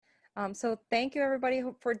So thank you everybody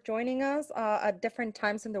for joining us at different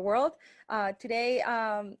times in the world. Today,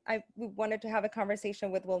 we wanted to have a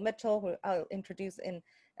conversation with Will Mitchell, who I'll introduce in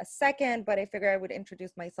a second, but I figured I would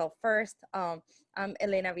introduce myself first. I'm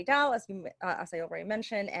Elena Vidal, as I already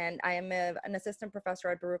mentioned, and I am an assistant professor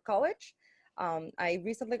at Baruch College. I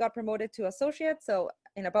recently got promoted to associate, so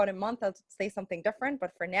in about a month, I'll say something different,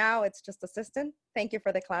 but for now, it's just assistant. Thank you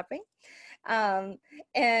for the clapping. Um,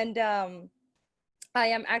 and I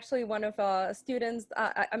am actually one of students.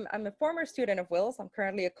 I'm a former student of Will's. I'm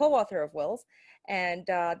currently a co-author of Will's, and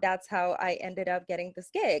that's how I ended up getting this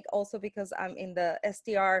gig. Also because I'm in the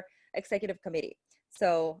STR executive committee.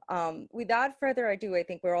 So without further ado, I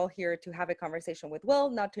think we're all here to have a conversation with Will,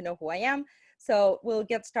 not to know who I am. So we'll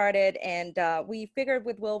get started, and we figured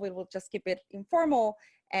with Will, we will just keep it informal,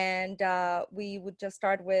 and we would just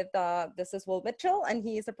start with, this is Will Mitchell, and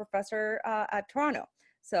he is a professor at Toronto.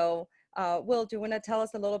 So Will, do you want to tell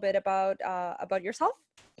us a little bit about yourself?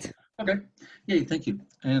 Okay. Yay, thank you.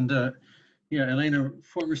 And yeah, Elena,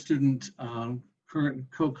 former student, current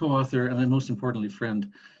co-author, and then most importantly, friend.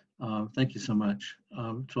 Thank you so much.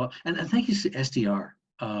 And thank you to SDR,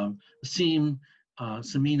 Asim,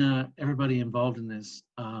 Samina, everybody involved in this.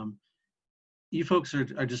 You folks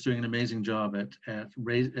are just doing an amazing job it's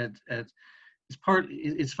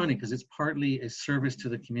funny because it's partly a service to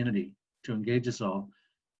the community to engage us all.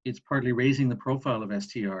 It's partly raising the profile of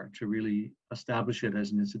STR to really establish it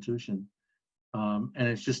as an institution. And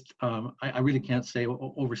it's just, I really can't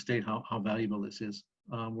overstate how valuable this is.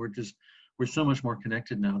 We're so much more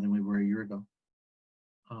connected now than we were a year ago.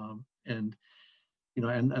 And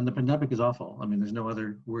the pandemic is awful. I mean, there's no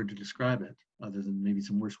other word to describe it other than maybe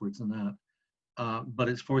some worse words than that. But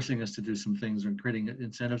it's forcing us to do some things and creating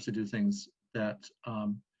incentives to do things that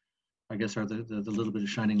I guess are the little bit of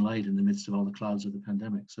shining light in the midst of all the clouds of the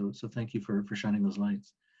pandemic. So thank you for shining those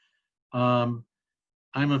lights. I'm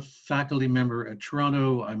a faculty member at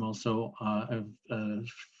Toronto. I'm also an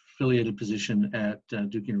affiliated position at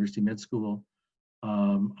Duke University Med School.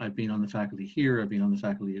 I've been on the faculty here. I've been on the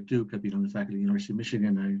faculty at Duke. I've been on the faculty at the University of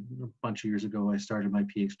Michigan. A bunch of years ago, I started my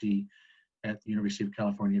PhD at the University of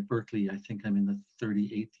California at Berkeley. I think I'm in the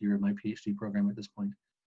 38th year of my PhD program at this point.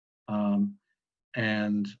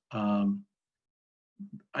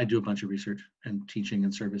 I do a bunch of research and teaching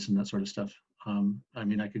and service and that sort of stuff. I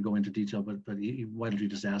mean, I could go into detail, but why don't you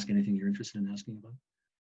just ask anything you're interested in asking about?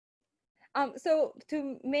 So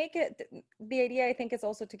to make it, the idea I think is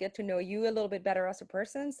also to get to know you a little bit better as a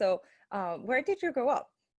person. So where did you grow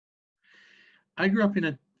up? I grew up in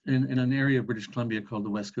an area of British Columbia called the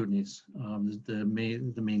West Kootenays. The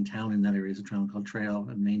main town in that area is a town called Trail,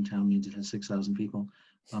 and main town means it has 6,000 people.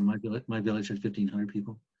 My village had 1,500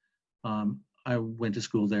 people. I went to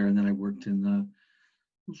school there, and then I worked in the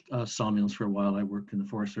sawmills for a while. I worked in the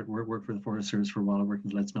worked for the Forest Service for a while. I worked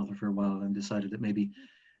in the lead smelter for a while, and decided that maybe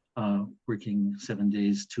working 7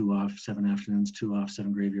 days, 2 off, 7 afternoons, 2 off,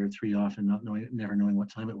 7 graveyard, 3 off, and never knowing what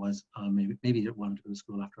time it was. Maybe I wanted to go to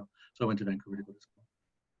school after all. So I went to Vancouver to go to school.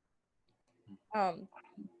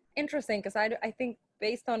 Interesting, because I think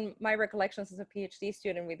based on my recollections as a PhD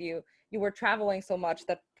student with you, you were traveling so much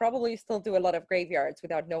that probably you still do a lot of graveyards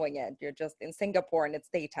without knowing it. You're just in Singapore and it's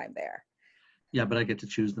daytime there. Yeah, but I get to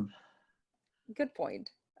choose them. Good point.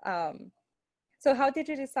 So how did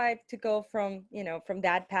you decide to go from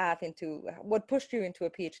that path into what pushed you into a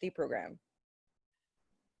PhD program?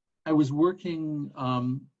 I was working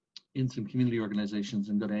in some community organizations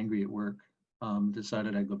and got angry at work.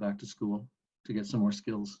 Decided I'd go back to school to get some more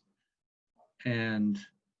skills, and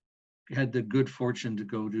had the good fortune to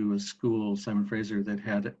go to a school, Simon Fraser, that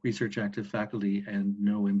had research active faculty and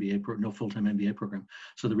no full-time MBA program.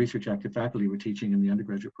 So the research active faculty were teaching in the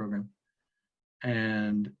undergraduate program.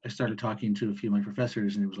 And I started talking to a few of my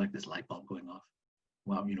professors, and it was like this light bulb going off.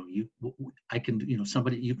 Wow, you can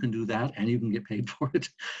do that, and you can get paid for it.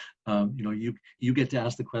 You get to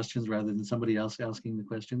ask the questions rather than somebody else asking the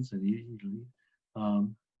questions, and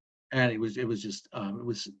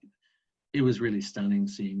it was really stunning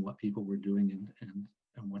seeing what people were doing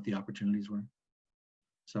and what the opportunities were.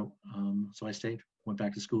 So I stayed, went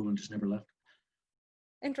back to school, and just never left.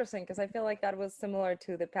 Interesting, because I feel like that was similar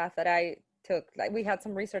to the path that I took. Like, we had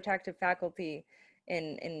some research active faculty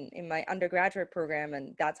in my undergraduate program,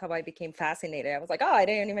 and that's how I became fascinated. I was like, oh, I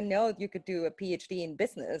didn't even know you could do a PhD in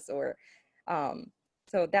business, or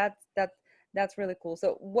so that's really cool.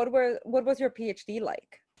 So what was your PhD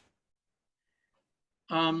like?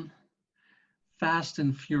 Fast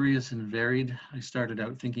and furious and varied. I started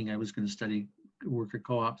out thinking I was going to study worker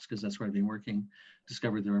co-ops because that's where I've been working.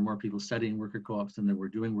 Discovered there were more people studying worker co-ops than there were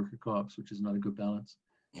doing worker co-ops, which is not a good balance.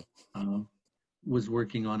 was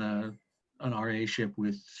working on an RA ship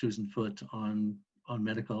with Susan Foote on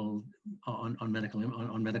medical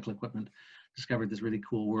equipment. Discovered this really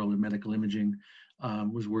cool world of medical imaging.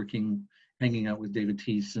 Was hanging out with David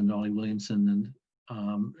Teese and Ollie Williamson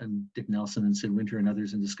and Dick Nelson and Sid Winter and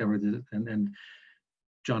others, and discovered that, and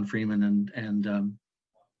John Freeman and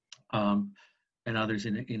others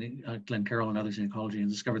in Glenn Carroll and others in ecology, and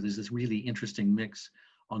discovered there's this really interesting mix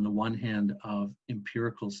on the one hand of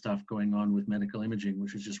empirical stuff going on with medical imaging,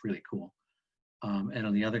 which is just really cool. And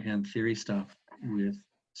on the other hand, theory stuff with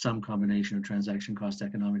some combination of transaction cost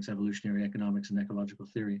economics, evolutionary economics, and ecological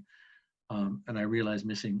theory. And I realized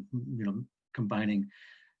combining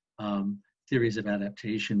theories of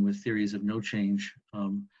adaptation with theories of no change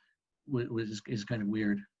is kind of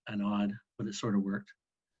weird and odd, but it sort of worked.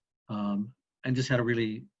 And just had a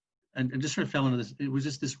really, and just sort of fell into this, it was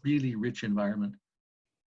just this really rich environment,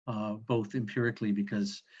 both empirically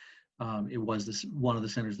because it was one of the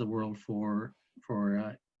centers of the world for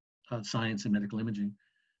science and medical imaging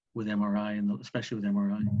with MRI, and especially with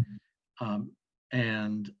MRI.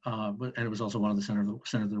 And it was also one of the center of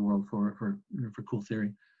the world for cool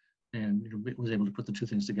theory, and it was able to put the two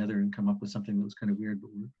things together and come up with something that was kind of weird but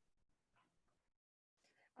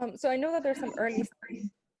worked. So I know that there's some early.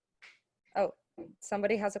 Oh,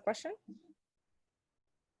 somebody has a question.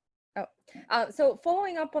 Oh, so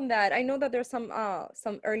following up on that, I know that there's some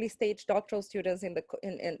early stage doctoral students in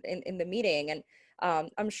the meeting, and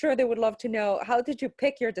I'm sure they would love to know, how did you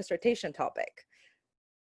pick your dissertation topic?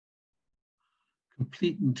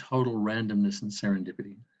 Complete and total randomness and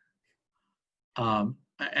serendipity.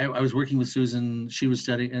 I was working with Susan. She was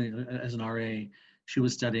studying as an RA. She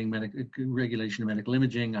was studying regulation of medical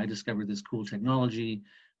imaging. I discovered this cool technology.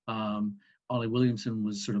 Ollie Williamson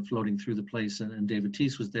was sort of floating through the place, and David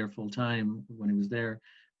Teese was there full time when he was there.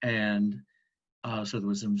 And so there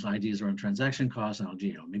was some ideas around transaction costs, and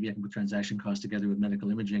maybe I can put transaction costs together with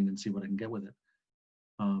medical imaging and see what I can get with it.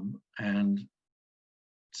 And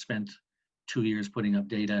spent 2 years putting up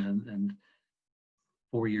data and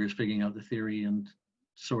 4 years figuring out the theory, and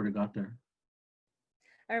sort of got there.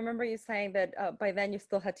 I remember you saying that by then you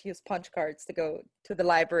still had to use punch cards to go to the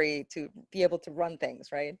library to be able to run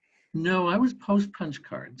things, right? No, I was post punch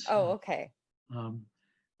cards. Oh, okay.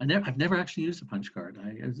 I've never actually used a punch card.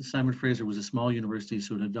 Simon Fraser was a small university,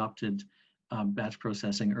 so it adopted batch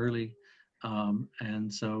processing early.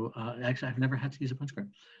 And so actually I've never had to use a punch card.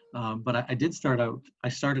 But I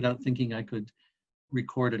started out thinking I could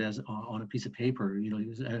record it as on a piece of paper,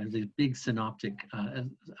 these big synoptic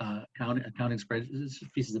accounting spreadsheets,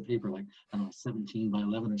 pieces of paper, like, I don't know, 17 by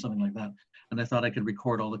 11 or something like that. And I thought I could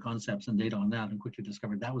record all the concepts and data on that, and quickly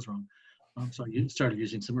discovered that was wrong. So I started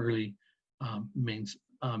using some early mainframe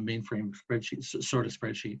spreadsheets,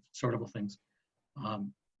 sortable things,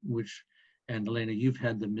 and Elena, you've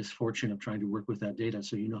had the misfortune of trying to work with that data,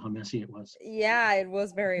 so you know how messy it was. Yeah, it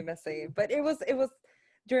was very messy, but it was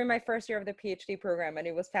during my first year of the PhD program, and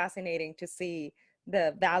it was fascinating to see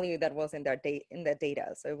the value that was in the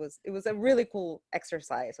data. So it was a really cool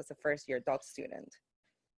exercise as a first year doc student.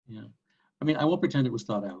 Yeah, I mean, I won't pretend it was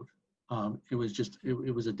thought out. It was just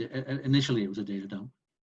initially it was a data dump.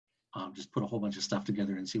 Just put a whole bunch of stuff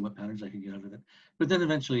together and see what patterns I could get out of it. But then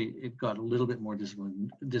eventually it got a little bit more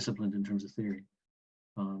disciplined in terms of theory.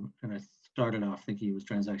 And I started off thinking it was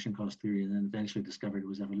transaction cost theory, and then eventually discovered it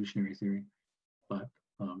was evolutionary theory. But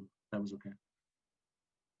that was okay.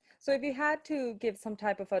 So if you had to give some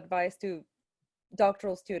type of advice to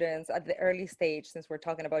doctoral students at the early stage, since we're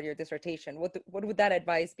talking about your dissertation, what would that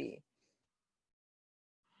advice be?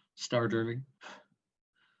 Start early.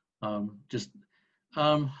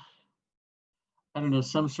 I don't know,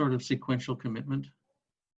 some sort of sequential commitment.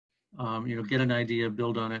 Get an idea,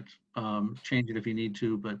 build on it, change it if you need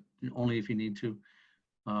to, but only if you need to.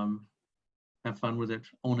 Have fun with it,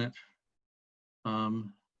 own it.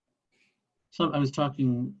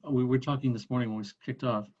 We were talking this morning when we kicked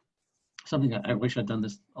off, something I wish I'd done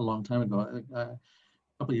this a long time ago. A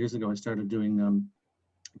couple of years ago, I started doing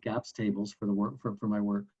gaps tables for my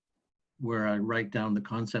work, where I write down the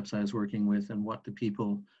concepts I was working with and what the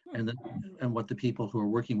people what the people who are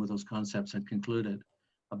working with those concepts had concluded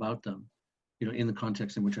about them, in the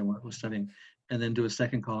context in which I was studying, and then do a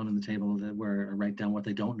second column in the table where I write down what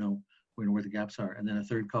they don't know, where the gaps are, and then a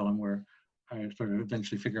third column where I sort of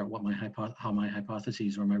eventually figure out what how my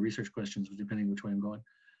hypotheses or my research questions, depending which way I'm going,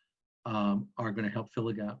 are going to help fill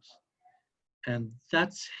the gaps. And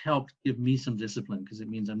that's helped give me some discipline, because it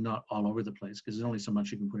means I'm not all over the place, because there's only so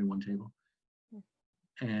much you can put in one table.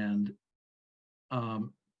 And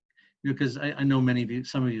Because I know many of you,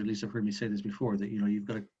 some of you at least have heard me say this before, that, you've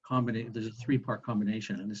got a combination, there's a three-part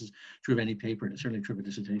combination, and this is true of any paper, and it's certainly true of a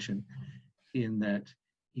dissertation, in that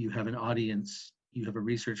you have an audience, you have a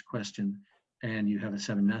research question, and you have a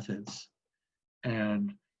set of methods.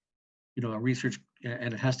 And, and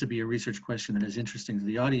it has to be a research question that is interesting to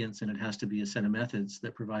the audience, and it has to be a set of methods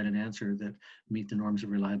that provide an answer that meet the norms of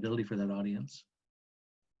reliability for that audience.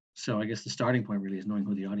 So I guess the starting point really is knowing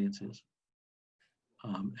who the audience is.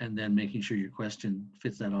 And then making sure your question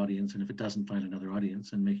fits that audience, and if it doesn't, find another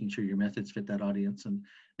audience, and making sure your methods fit that audience, and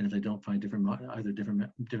if they don't, find either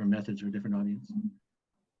different methods or different audience.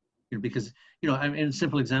 Because I mean,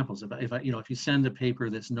 simple examples. If you send a paper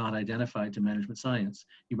that's not identified to management science,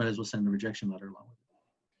 you might as well send a rejection letter along with it,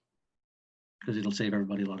 because it'll save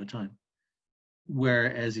everybody a lot of time.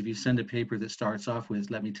 Whereas if you send a paper that starts off with,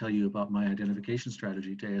 "Let me tell you about my identification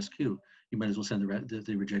strategy," to ASQ, you might as well send the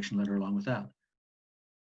rejection letter along with that,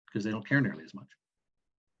 because they don't care nearly as much.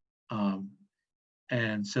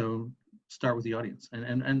 And so start with the audience.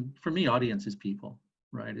 And for me, audience is people,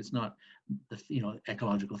 right? It's not the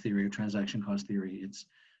ecological theory or transaction cost theory. It's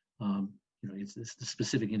it's the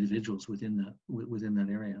specific individuals within that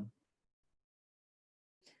area.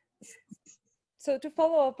 So to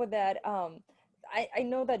follow up with that, I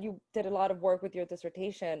know that you did a lot of work with your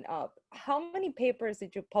dissertation. How many papers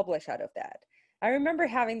did you publish out of that? I remember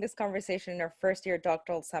having this conversation in our first year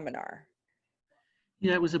doctoral seminar.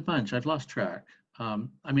 Yeah, it was a bunch. I've lost track. I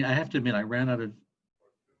mean, I have to admit, I ran out of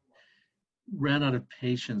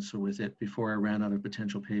patience with it before I ran out of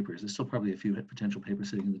potential papers. There's still probably a few potential papers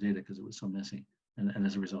sitting in the data because it was so messy, and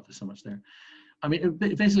as a result, there's so much there. I mean,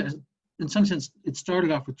 it basically, in some sense, it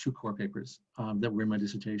started off with two core papers that were in my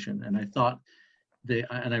dissertation, and I thought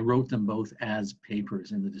I wrote them both as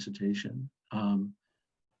papers in the dissertation.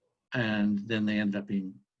 And then they ended up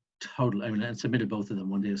being total. I mean, I submitted both of them,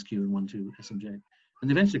 one to ASQ and one to SMJ, and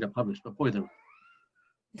they eventually got published. But boy,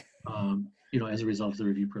 as a result of the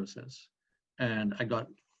review process, and I got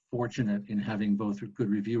fortunate in having both good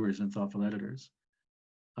reviewers and thoughtful editors.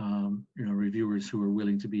 Reviewers who were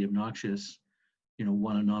willing to be obnoxious.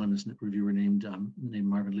 One anonymous reviewer named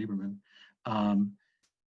Marvin Lieberman,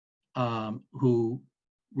 who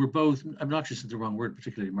were both obnoxious is the wrong word,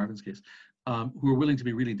 particularly in Marvin's case. Who were willing to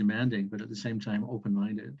be really demanding, but at the same time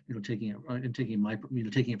open-minded. Taking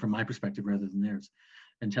it from my perspective rather than theirs,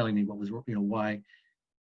 and telling me what was why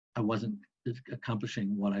I wasn't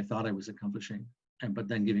accomplishing what I thought I was accomplishing, but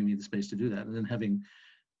then giving me the space to do that, and then having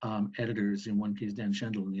editors, in one case Dan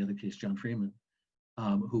Schendel, in the other case John Freeman,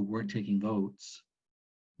 who weren't taking votes,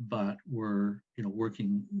 but were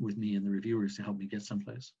working with me and the reviewers to help me get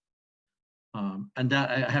someplace. And that,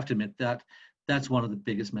 I have to admit, that's one of the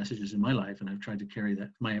biggest messages in my life, and I've tried to carry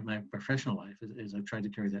that, my professional life, is I've tried to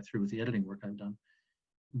carry that through with the editing work I've done,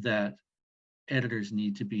 that editors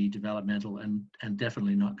need to be developmental and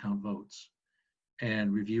definitely not count votes.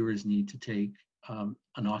 And reviewers need to take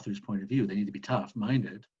an author's point of view. They need to be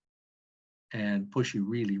tough-minded and push you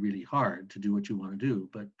really, really hard to do what you want to do.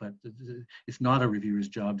 But it's not a reviewer's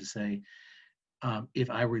job to say, if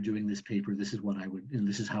I were doing this paper, this is what I would, and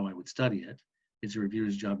this is how I would study it. It's a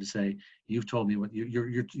reviewer's job to say, you've told me what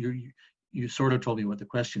you sort of told me what the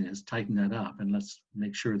question is. Tighten that up, and let's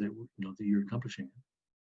make sure that that you're accomplishing it.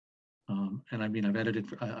 And I mean, I've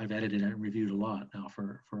edited and reviewed a lot now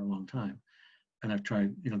for a long time, and I've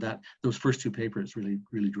tried. Those first two papers really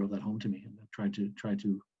drove that home to me, and I've tried to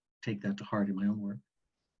take that to heart in my own work.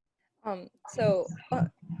 So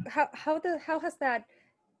how has that?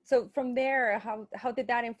 So from there, how did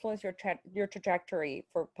that influence your trajectory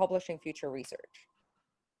for publishing future research?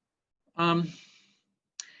 I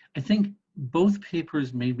think both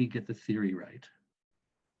papers made me get the theory right,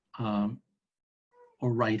 or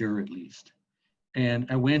righter at least. And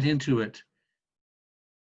I went into it.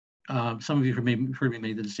 Some of you heard me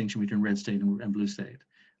make the distinction between red state and blue state.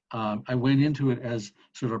 I went into it as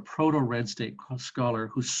sort of a proto-red state scholar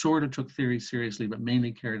who sort of took theory seriously, but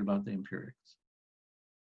mainly cared about the empirics.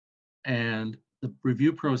 And the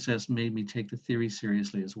review process made me take the theory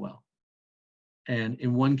seriously as well. And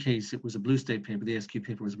in one case, it was a blue state paper. The ASQ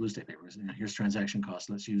paper was a blue state paper. Here's transaction costs.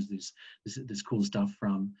 Let's use this cool stuff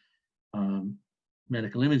from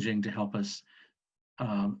medical imaging to help us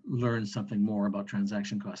learn something more about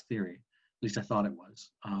transaction cost theory. At least I thought it was.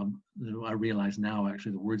 I realize now,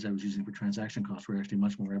 actually, the words I was using for transaction costs were actually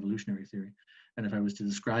much more evolutionary theory. And if I was to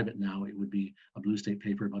describe it now, it would be a blue state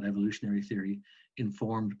paper about evolutionary theory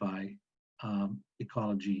informed by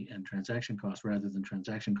ecology and transaction cost, rather than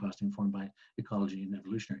transaction cost informed by ecology and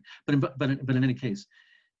evolutionary. But in any case,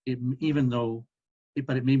 it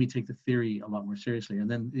made me take the theory a lot more seriously. And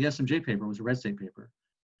then the SMJ paper was a red state paper,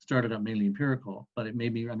 started out mainly empirical, but it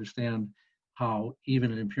made me understand how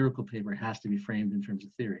even an empirical paper has to be framed in terms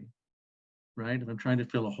of theory, right? If I'm trying to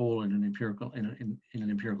fill a hole in an empirical in an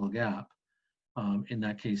empirical gap, in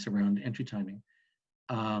that case around entry timing,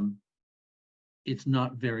 it's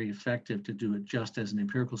not very effective to do it just as an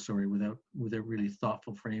empirical story without really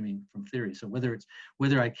thoughtful framing from theory. So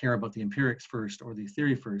whether I care about the empirics first or the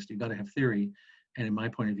theory first, you've got to have theory. And in my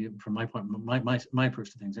point of view, from my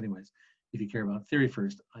approach to things, anyways, if you care about theory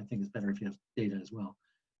first, I think it's better if you have data as well.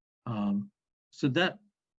 So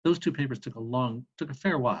those two papers took a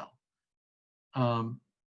fair while. I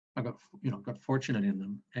got fortunate in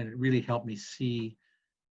them, and it really helped me see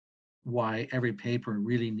why every paper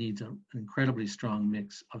really needs an incredibly strong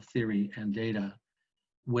mix of theory and data,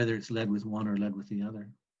 whether it's led with one or led with the other.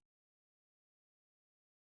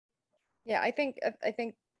 Yeah, I think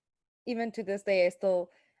even to this day,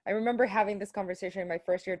 I remember having this conversation in my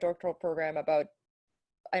first year doctoral program about,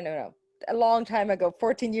 I don't know, a long time ago,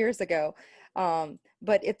 14 years ago.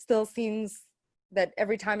 But it still seems that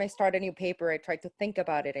every time I start a new paper, I try to think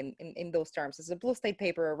about it in those terms. Is it a blue state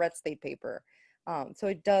paper or a red state paper? So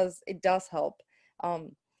it does help.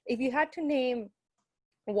 If you had to name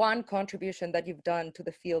one contribution that you've done to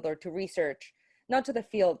the field or to research, not to the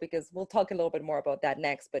field, because we'll talk a little bit more about that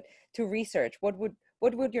next, but to research, what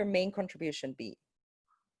would your main contribution be?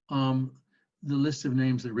 The list of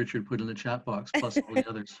names that Richard put in the chat box, plus all the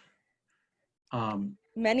others.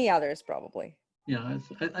 Many others, probably. Yeah,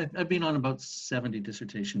 I've been on about 70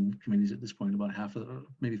 dissertation committees at this point. About half of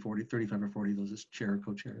maybe 35 or 40 of those as chair or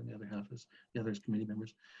co-chair, and the other half is the others committee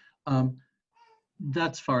members.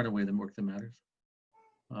 That's far and away the work that matters.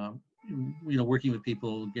 Working with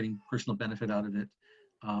people, getting personal benefit out of it,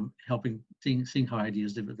 helping, seeing how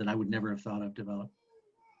ideas that I would never have thought of develop.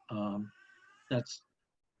 That's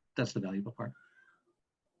the valuable part.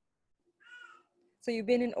 So you've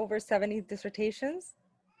been in over 70 dissertations?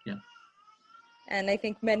 Yeah. And I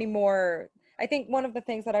think many more. I think one of the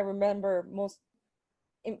things that I remember most,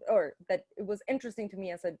 or that it was interesting to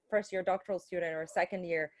me as a first year doctoral student or second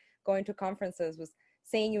year going to conferences, was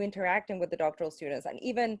seeing you interacting with the doctoral students. And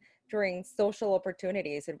even during social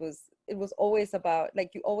opportunities, it was always about,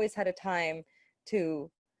 like, you always had a time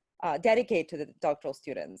to dedicate to the doctoral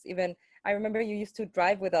students. Even I remember you used to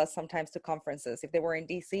drive with us sometimes to conferences. If they were in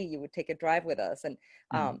DC, you would take a drive with us. And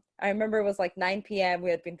I remember it was like 9 p.m.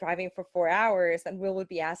 We had been driving for 4 hours, and Will would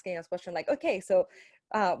be asking us questions like, okay, so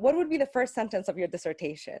what would be the first sentence of your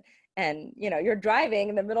dissertation? And, you're driving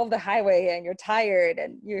in the middle of the highway and you're tired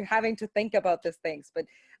and you're having to think about these things. But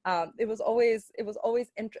it was always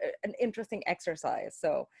an interesting exercise.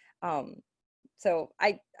 So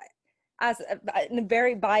I as in a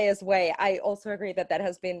very biased way, I also agree that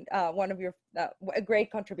has been one of your a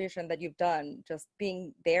great contribution that you've done, just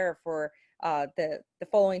being there for the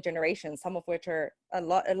following generations, some of which are a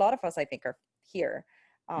lot of us, I think, are here.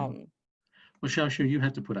 Well, Xiaoxu, you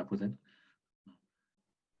had to put up with it.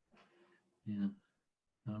 Yeah.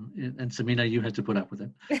 And Samina, you had to put up with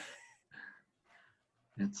it.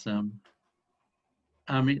 It's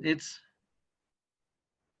I mean,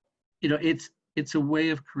 it's a way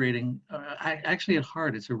of creating, actually at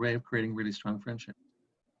heart, it's a way of creating really strong friendship.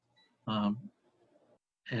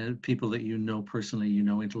 And people that you know personally,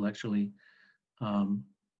 intellectually, and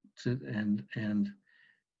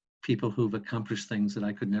people who've accomplished things that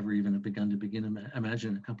I could never even have begun to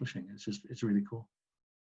imagine accomplishing. It's really cool.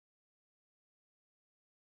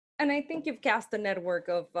 And I think you've cast a network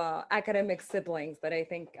of academic siblings that I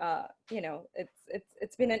think,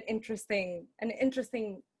 it's been an interesting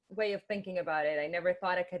way of thinking about it. I never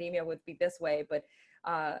thought academia would be this way, but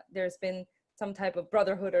there's been some type of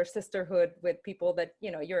brotherhood or sisterhood with people that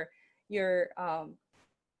you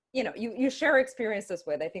share experiences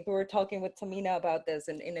with. I think we were talking with Tamina about this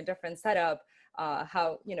in a different setup,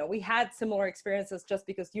 how we had similar experiences just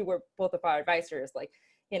because you were both of our advisors, like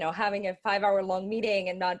having a 5-hour-long meeting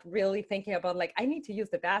and not really thinking about, like, I need to use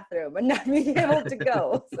the bathroom and not being able to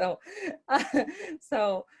go.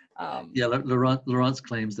 Yeah, Laurence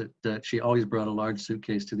claims that she always brought a large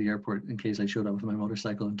suitcase to the airport in case I showed up with my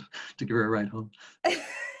motorcycle and to give her a ride home.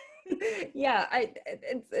 Yeah,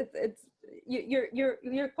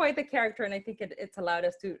 you're quite the character, and I think it's allowed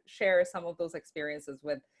us to share some of those experiences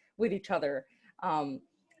with each other.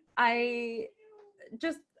 I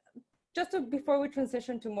just before we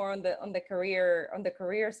transition to more on the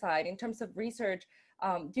career side, in terms of research,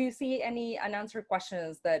 do you see any unanswered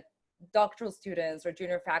questions that doctoral students or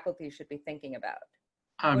junior faculty should be thinking about?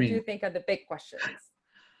 What do you think are the big questions?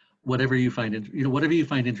 Whatever you find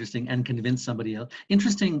interesting and convince somebody else.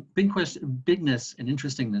 Interesting, big question, bigness and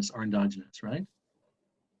interestingness are endogenous, right?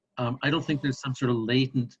 I don't think there's some sort of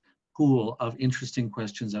latent pool of interesting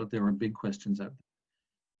questions out there or big questions out there.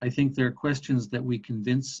 I think there are questions that we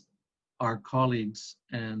convince our colleagues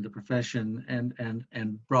and the profession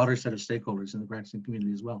and broader set of stakeholders in the practicing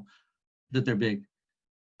community as well, that they're big.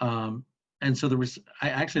 And so I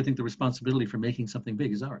actually think the responsibility for making something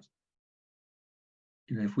big is ours.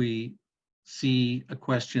 You know, if we see a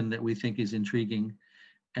question that we think is intriguing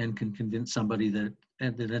and can convince somebody that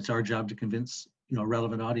it's our job to convince, you know, a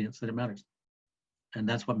relevant audience that it matters. And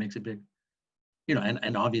that's what makes it big. You know,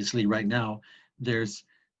 and obviously right now there's,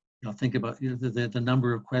 you know, think about, you know, the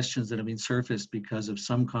number of questions that have been surfaced because of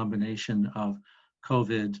some combination of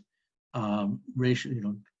COVID, racial, you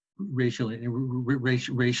know, racial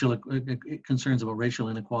concerns about racial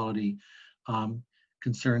inequality,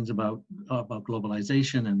 concerns about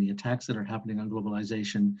globalization and the attacks that are happening on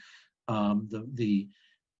globalization, the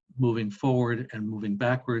moving forward and moving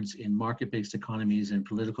backwards in market-based economies and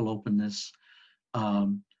political openness.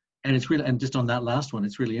 And it's really, and just on that last one,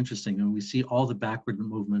 it's really interesting. And we see all the backward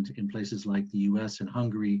movement in places like the US and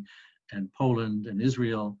Hungary and Poland and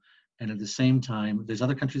Israel. And at the same time, there's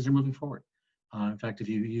other countries that are moving forward. In fact, if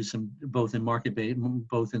you use them both in market base,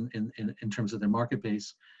 both in terms of their market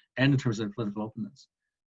base and in terms of their political openness.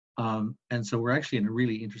 And so we're actually in a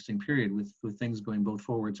really interesting period with things going both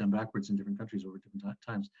forwards and backwards in different countries over different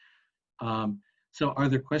times. So are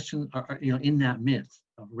there questions, you know, in that myth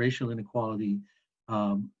of racial inequality,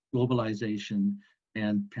 globalization,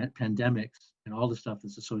 and pandemics, and all the stuff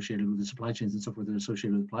that's associated with the supply chains and so forth that are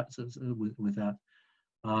associated with that,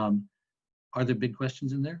 are there big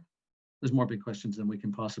questions in there? There's more big questions than we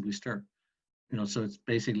can possibly stir. You know, so it's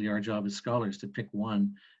basically our job as scholars to pick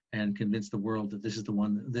one and convince the world that this is the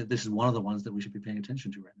one, that this is one of the ones that we should be paying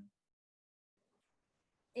attention to right now.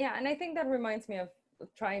 Yeah, and I think that reminds me of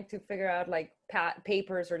trying to figure out like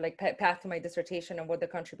papers or like path to my dissertation and what the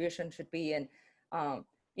contribution should be. And,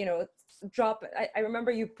 you know, I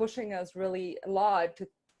remember you pushing us really a lot to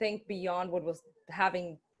think beyond what was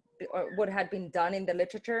or what had been done in the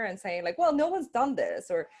literature and saying like, well, no one's done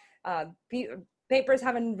this, or papers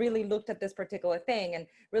haven't really looked at this particular thing, and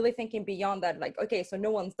really thinking beyond that, like, okay, so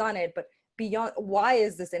no one's done it, but beyond, why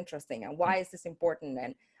is this interesting and why is this important?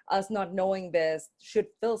 And us not knowing this should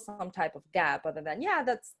fill some type of gap, other than, yeah,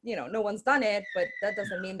 that's, you know, no one's done it, but that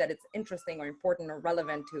doesn't mean that it's interesting or important or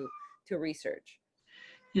relevant to research.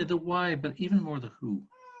 Yeah, the why, but even more the who,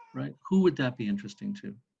 right? Who would that be interesting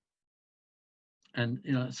to? And,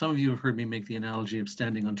 you know, some of you have heard me make the analogy of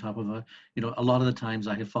standing on top of you know, a lot of the times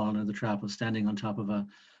I have fallen into the trap of standing on top of a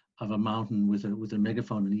mountain with a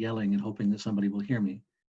megaphone and yelling and hoping that somebody will hear me.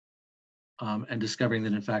 And discovering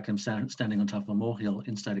that in fact I'm standing on top of a molehill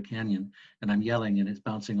inside a canyon, and I'm yelling and it's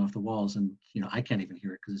bouncing off the walls, and, you know, I can't even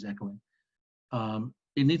hear it because it's echoing.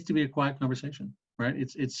 It needs to be a quiet conversation, right?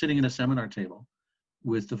 It's sitting at a seminar table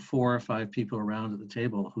with the 4 or 5 people around at the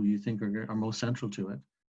table who you think are most central to it.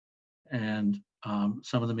 And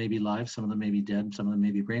some of them may be live, some of them may be dead, some of them may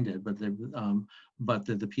be brain dead, but they're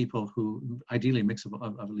the people who, ideally a mix of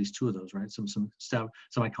at least 2 of those, right? Some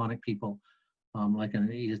iconic people, like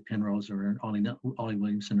an Edith Penrose or an Ollie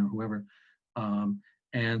Williamson or whoever,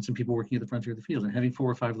 and some people working at the frontier of the field. And having 4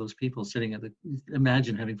 or 5 of those people sitting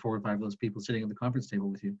imagine having 4 or 5 of those people sitting at the conference table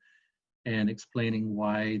with you and explaining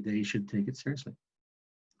why they should take it seriously.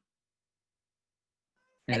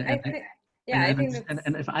 And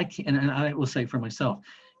if I can, and I will say for myself,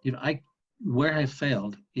 where I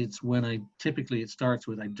failed, it's when it starts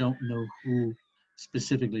with, I don't know who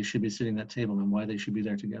specifically should be sitting at that table and why they should be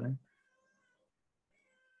there together.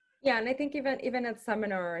 Yeah, and I think even at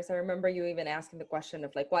seminars, I remember you even asking the question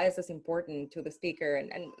of like, why is this important to the speaker,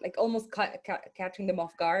 and like almost catching them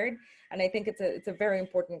off guard. And I think it's a very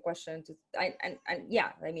important question and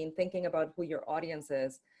yeah, I mean, thinking about who your audience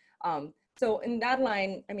is. So in that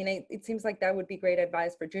line, I mean, it seems like that would be great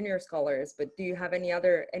advice for junior scholars, but do you have any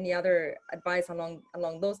other advice along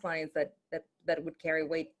those lines that would carry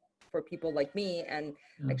weight for people like me and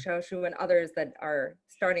like Xiaoshu and others that are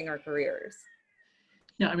starting our careers?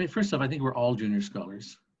 Yeah, I mean, first off, I think we're all junior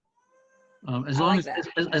scholars. As long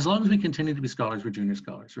as we continue to be scholars, we're junior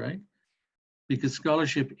scholars, right? Because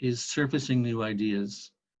scholarship is surfacing new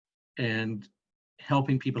ideas and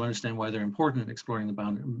helping people understand why they're important and exploring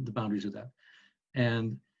the boundaries of that.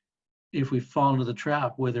 And if we fall into the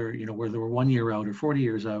trap, whether we're 1 year out or 40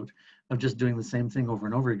 years out of just doing the same thing over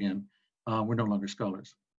and over again, we're no longer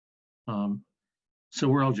scholars. So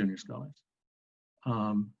we're all junior scholars.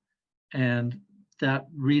 And that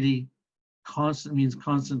really means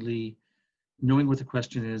constantly knowing what the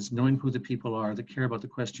question is, knowing who the people are that care about the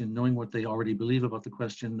question, knowing what they already believe about the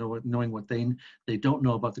question, knowing what they don't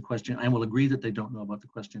know about the question, and will agree that they don't know about the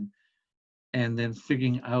question, and then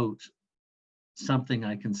figuring out something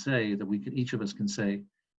I can say that each of us can say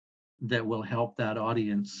that will help that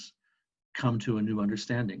audience come to a new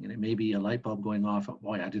understanding. And it may be a light bulb going off, oh,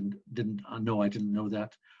 boy, I didn't know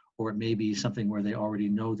that. Or it may be something where they already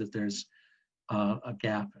know that there's a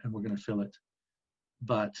gap and we're going to fill it.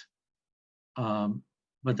 But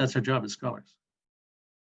that's our job as scholars.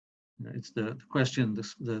 It's the question,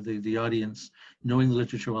 the audience, knowing the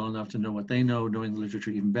literature well enough to know what they know, knowing the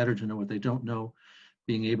literature even better to know what they don't know,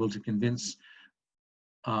 being able to convince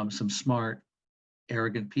some smart,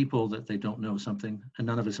 arrogant people that they don't know something. And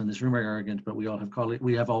none of us in this room are arrogant, but we all have colleagues.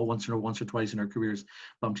 We have all once or twice in our careers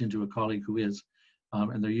bumped into a colleague who is,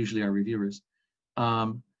 and they're usually our reviewers.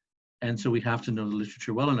 And so we have to know the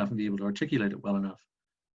literature well enough and be able to articulate it well enough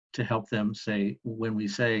to help them say, when we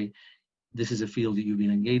say, this is a field that you've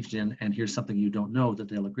been engaged in, and here's something you don't know, that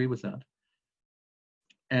they'll agree with that.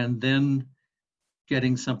 And then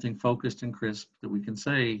getting something focused and crisp that we can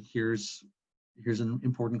say, here's an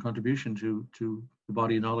important contribution to the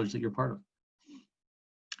body of knowledge that you're part of.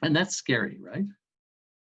 And that's scary, right?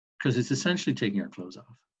 Because it's essentially taking our clothes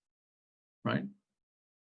off, right?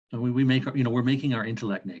 And we make our, we're making our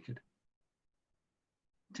intellect naked,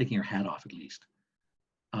 taking our hat off at least,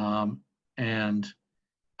 and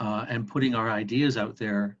putting our ideas out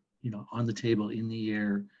there, on the table, in the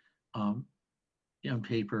air, on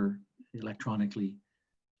paper, electronically,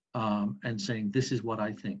 and saying, this is what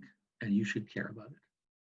I think, and you should care about it.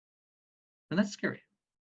 And that's scary,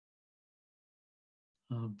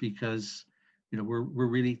 because we're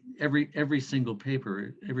really every single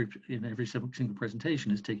paper, every single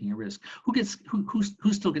presentation is taking a risk.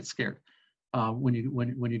 Who still gets scared when you're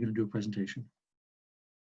going to do a presentation,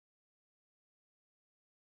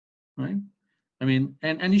 right? I mean,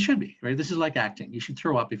 and you should be, right? This is like acting. You should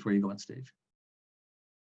throw up before you go on stage,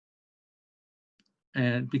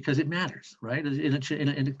 and because it matters, right? And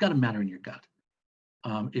it's got to matter in your gut.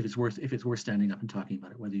 If it's worth standing up and talking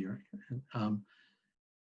about it, whether you're,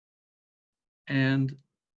 and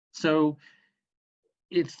so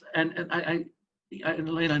it's, and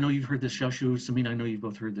Elaine, I know you've heard this, Shashu, Samina, I know you've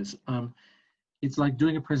both heard this. It's like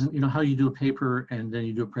doing a present, how you do a paper and then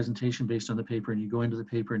you do a presentation based on the paper, and you go into the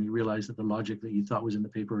paper and you realize that the logic that you thought was in the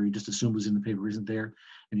paper, or you just assumed was in the paper, isn't there,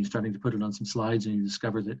 and you're starting to put it on some slides, and you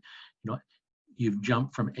discover that, you've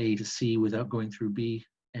jumped from A to C without going through B.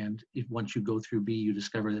 And once you go through B, you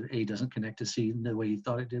discover that A doesn't connect to C in the way you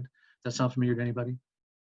thought it did. Does that sound familiar to anybody?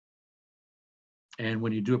 And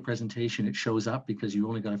when you do a presentation, it shows up because you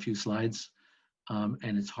only got a few slides,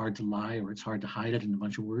 and it's hard to lie, or it's hard to hide it in a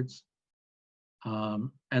bunch of words. And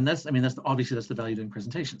that's obviously that's the value of doing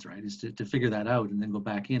presentations, right? Is to figure that out and then go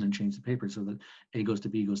back in and change the paper so that A goes to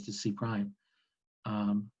B goes to C prime.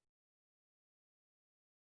 And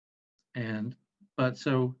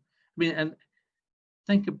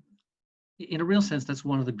think, in a real sense, that's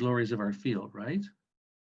one of the glories of our field, right?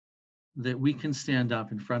 That we can stand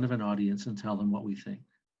up in front of an audience and tell them what we think,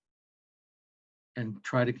 and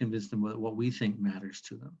try to convince them that what we think matters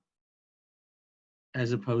to them,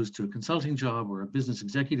 as opposed to a consulting job or a business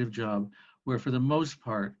executive job, where for the most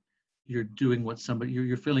part, you're doing what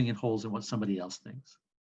you're filling in holes in what somebody else thinks.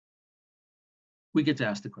 We get to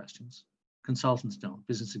ask the questions. Consultants don't,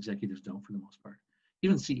 business executives don't, for the most part.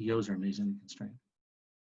 Even CEOs are amazingly constrained.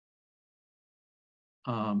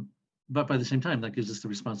 But by the same time, that gives us the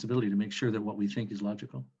responsibility to make sure that what we think is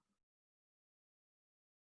logical.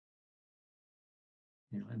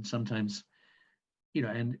 And sometimes,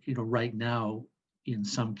 right now, in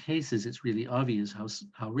some cases, it's really obvious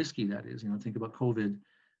how risky that is. Think about COVID,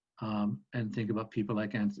 and think about people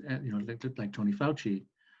like Tony Fauci,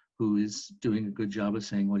 who is doing a good job of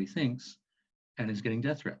saying what he thinks, and is getting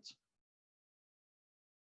death threats.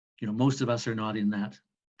 Most of us are not in that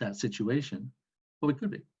situation, but we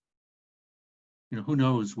could be. Who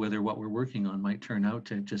knows whether what we're working on might turn out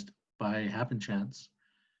to, just by happen chance,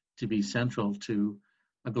 to be central to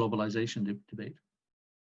a globalization debate.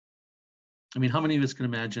 I mean, how many of us can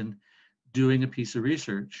imagine doing a piece of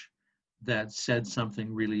research that said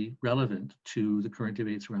something really relevant to the current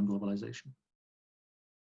debates around globalization?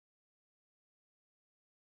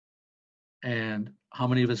 And how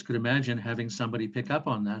many of us could imagine having somebody pick up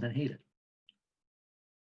on that and hate it?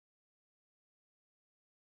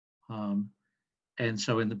 And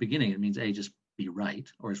so in the beginning, it means just be right,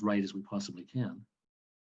 or as right as we possibly can.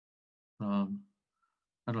 I don't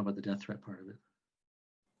know about the death threat part of it.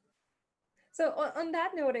 So on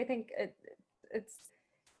that note, I think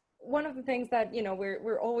one of the things that, you know,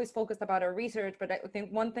 we're always focused about our research, but I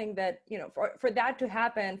think one thing that, you know, for that to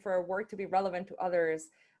happen, for our work to be relevant to others,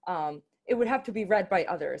 it would have to be read by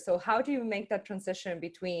others. So how do you make that transition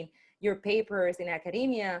between your papers in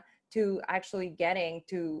academia to actually getting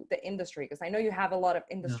to the industry? Because I know you have a lot of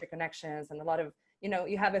Yeah. industry connections and a lot of, you know,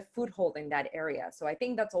 you have a foothold in that area. So I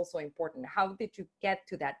think that's also important. How did you get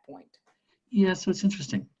to that point? Yeah, so it's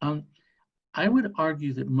interesting. I would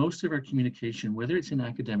argue that most of our communication, whether it's in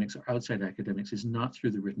academics or outside academics, is not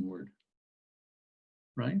through the written word,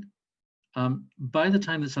 right? By the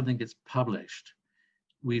time that something gets published,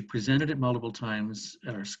 we've presented it multiple times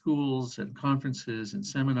at our schools and conferences and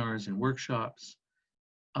seminars and workshops.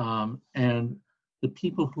 And the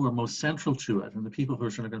people who are most central to it and the people who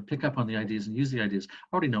are sort of going to pick up on the ideas and use the ideas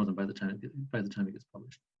already know them by the time it gets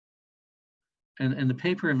published. And the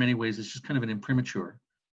paper in many ways is just kind of an imprimatur.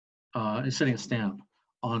 It's setting a stamp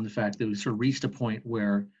on the fact that we've sort of reached a point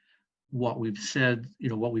where what we've said, you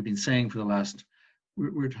know, what we've been saying for the last,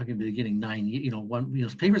 we're talking at the beginning, 9 years, you know,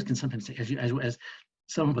 papers can sometimes take, as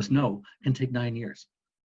some of us know, can take 9 years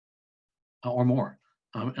or more.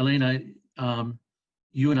 Elena,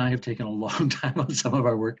 you and I have taken a long time on some of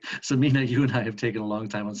our work. Samina, you and I have taken a long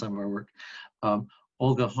time on some of our work.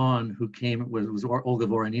 Olga Hahn, who was Olga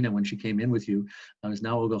Voronina when she came in with you, is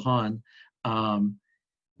now Olga Hahn.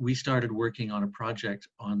 We started working on a project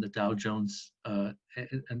on the Dow Jones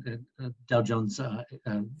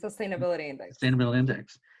Sustainability index. Sustainability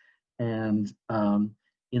Index, and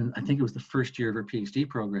I think it was the first year of her PhD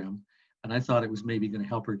program, and I thought it was maybe going to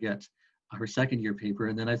help her get her second year paper,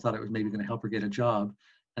 and then I thought it was maybe going to help her get a job,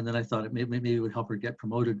 and then I thought it maybe it would help her get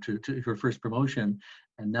promoted to her first promotion,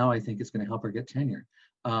 and now I think it's going to help her get tenure,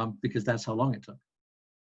 because that's how long it took,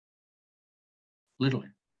 literally.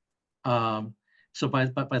 So by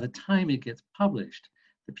the time it gets published,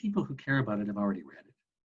 the people who care about it have already read it,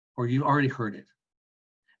 or you've already heard it.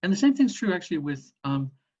 And the same thing's true actually with the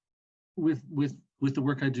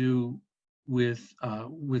work I do with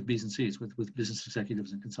B's and C's, with business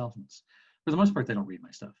executives and consultants. For the most part, they don't read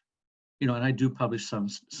my stuff, you know. And I do publish some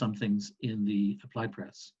things in the applied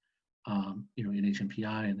press, you know, in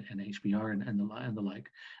HMPI and HBR and the like,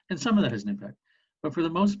 and some of that has an impact. But for the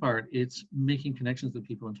most part, it's making connections with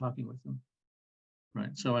people and talking with them.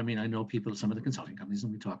 Right. So, I mean, I know people at some of the consulting companies,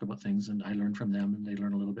 and we talk about things, and I learn from them, and they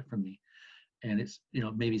learn a little bit from me. And it's, you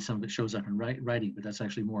know, maybe some of it shows up in writing, but that's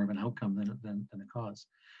actually more of an outcome than a cause.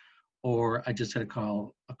 Or I just had a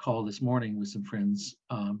call this morning with some friends,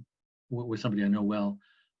 with somebody I know well,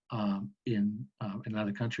 in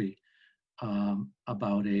another country,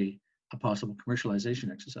 about a possible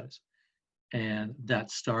commercialization exercise, and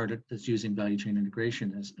that's using value chain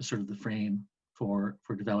integration as sort of the frame for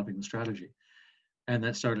developing the strategy. And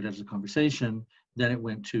that started as a conversation. Then it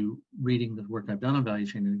went to reading the work I've done on value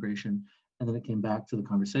chain integration. And then it came back to the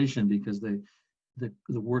conversation because the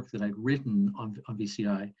work that I'd written on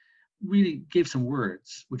VCI really gave some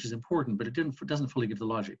words, which is important, but it doesn't fully give the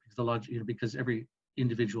logic, because the logic, you know, because every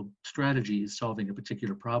individual strategy is solving a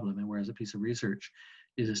particular problem, and whereas a piece of research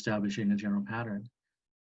is establishing a general pattern.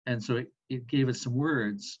 And so it gave us some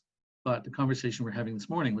words, but the conversation we're having this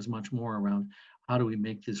morning was much more around how do we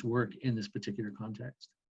make this work in this particular context.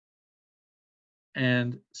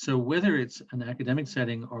 And so whether it's an academic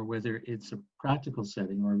setting or whether it's a practical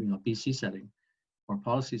setting or, you know, BC setting or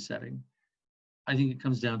policy setting, I think it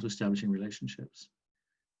comes down to establishing relationships.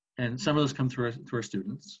 And some of those come through our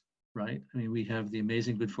students, right? I mean, we have the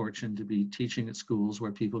amazing good fortune to be teaching at schools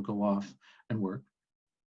where people go off and work.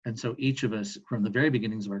 And so each of us, from the very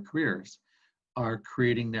beginnings of our careers, are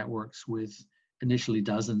creating networks with initially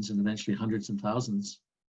dozens and eventually hundreds and thousands,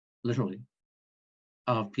 literally,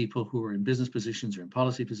 of people who are in business positions or in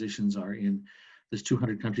policy positions, there's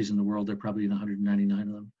 200 countries in the world, they're probably in 199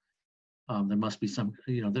 of them. There must be some,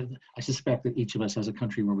 you know, I suspect that each of us has a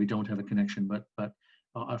country where we don't have a connection, but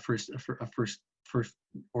a first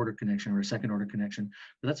order connection or a second order connection,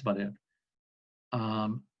 but that's about it.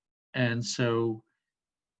 And so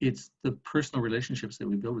it's the personal relationships that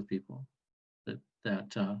we build with people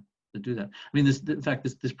that do that. I mean, in fact,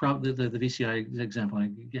 this problem, the VCI example I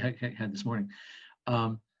had this morning,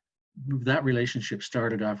 that relationship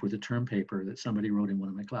started off with a term paper that somebody wrote in one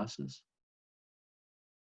of my classes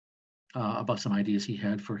about some ideas he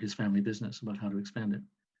had for his family business, about how to expand it.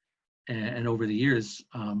 And over the years,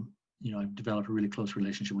 you know, I've developed a really close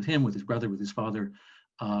relationship with him, with his brother, with his father,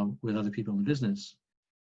 with other people in the business,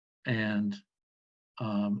 and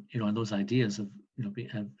you know, and those ideas have, you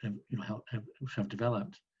know, have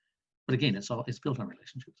developed. But again, it's built on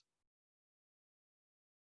relationships.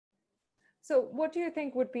 So what do you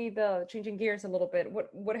think would be the, changing gears a little bit,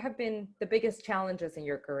 what have been the biggest challenges in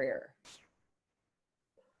your career?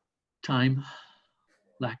 Time,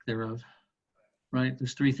 lack thereof, right?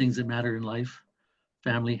 There's three things that matter in life: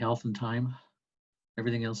 family, health, and time.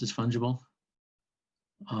 Everything else is fungible.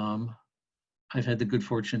 Um, I've had the good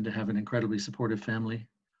fortune to have an incredibly supportive family.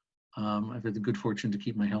 I've had the good fortune to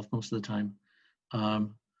keep my health most of the time.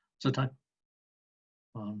 So time,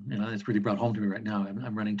 it's really brought home to me right now.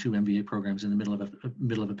 I'm running 2 MBA programs in the middle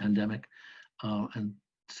of a pandemic, and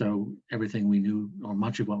so everything we knew, or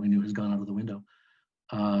much of what we knew, has gone out of the window.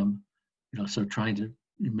 So trying to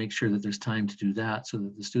make sure that there's time to do that, so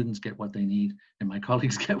that the students get what they need, and my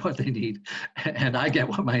colleagues get what they need, and I get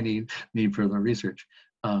what I need for the research,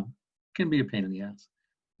 can be a pain in the ass.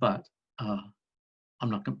 But I'm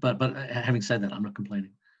not. But having said that, I'm not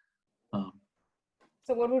complaining.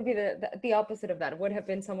 So what would be the opposite of that? What have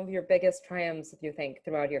been some of your biggest triumphs, you think,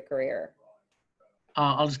 throughout your career?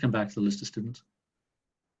 I'll just come back to the list of students.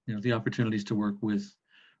 The opportunities to work with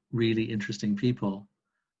really interesting people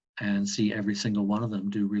and see every single one of them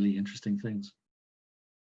do really interesting things.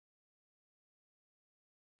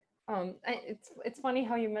 It's funny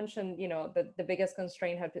how you mentioned, the biggest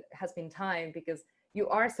constraint has been time, because you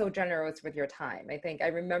are so generous with your time. I think I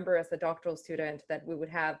remember as a doctoral student that we would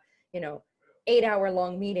have,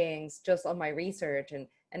 8-hour-long meetings just on my research, and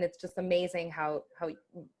it's just amazing how you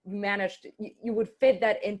managed, you would fit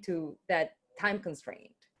that into that time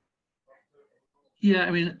constraint. Yeah,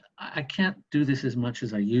 I mean, I can't do this as much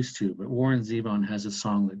as I used to, but Warren Zevon has a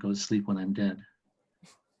song that goes, "Sleep When I'm Dead."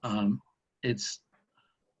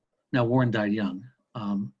 Now Warren died young,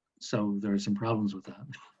 so there are some problems with that.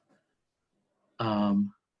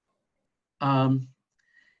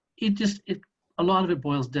 A lot of it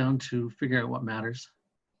boils down to figure out what matters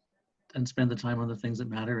and spend the time on the things that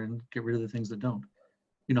matter and get rid of the things that don't.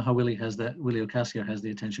 You know how Willie Ocasio has the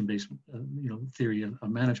attention-based, theory of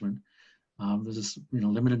management. There's this,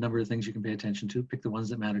 limited number of things you can pay attention to. Pick the ones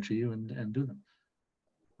that matter to you and do them.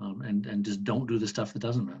 And just don't do the stuff that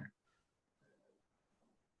doesn't matter.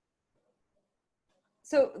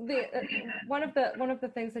 So one of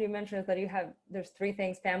the things that you mentioned is that there's 3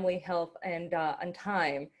 things: family, health, and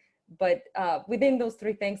time. But within those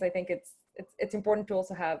 3 things, I think it's important to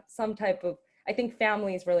also have some type of, I think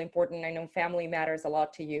family is really important. I know family matters a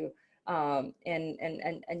lot to you, and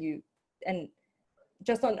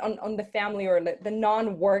just on the family or the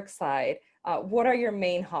non-work side, what are your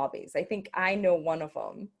main hobbies? I think I know one of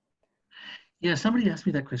them. Yeah, somebody asked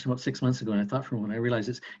me that question about 6 months ago, and I thought for a moment, I realized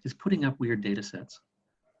it's putting up weird data sets.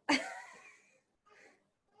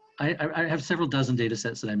 I have several dozen data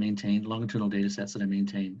sets that I maintain, longitudinal data sets that I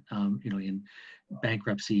maintain, in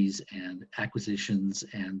bankruptcies and acquisitions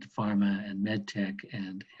and pharma and med tech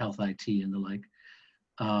and health IT and the like,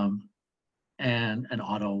 and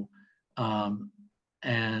auto.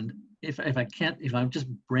 And if I'm just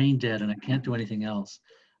brain dead and I can't do anything else,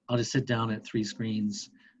 I'll just sit down at 3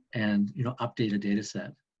 screens and update a data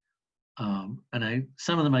set. And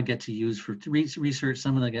some of them I get to use for research,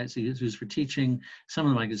 some of them I get to use for teaching, some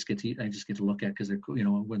of them I just get to look at because they're cool,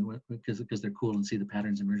 because they're cool and see the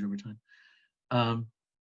patterns emerge over time.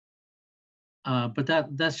 But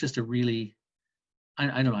that's just a really,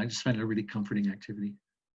 I don't know, I just find it a really comforting activity.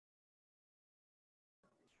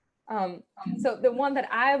 So the one that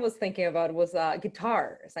I was thinking about was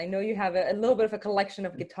guitars. I know you have a little bit of a collection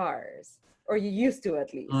of guitars, or you used to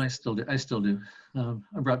at least. Oh, I still do.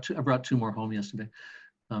 I brought 2 more home yesterday.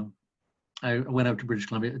 I went out to British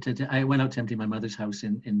Columbia. I went out to empty my mother's house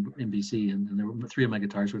in BC, and there were 3 of my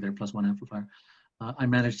guitars were there, plus 1 amplifier. I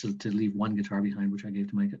managed to leave 1 guitar behind, which I gave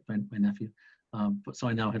to my nephew. But so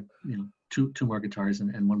I now have two more guitars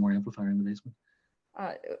and 1 more amplifier in the basement.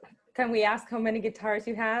 Can we ask how many guitars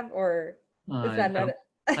you have, or is that not?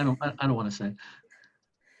 I don't want to say.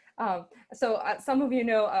 So some of you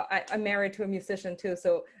know I'm married to a musician too.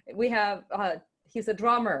 So we have, he's a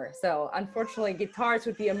drummer. So unfortunately, guitars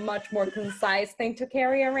would be a much more concise thing to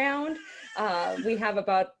carry around. We have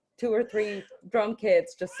about 2 or 3 drum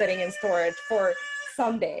kits just sitting in storage for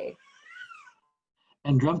someday.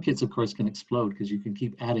 And drum kits, of course, can explode because you can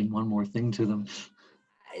keep adding 1 more thing to them.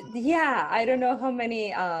 Yeah, I don't know how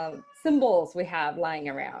many cymbals we have lying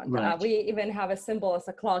around. Right. We even have a cymbal as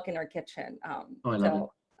a clock in our kitchen. I love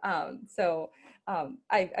it.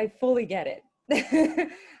 I fully get it.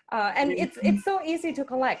 And it's so easy to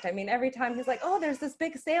collect. I mean, every time he's like, "Oh, there's this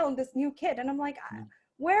big sale on this new kit," and I'm like,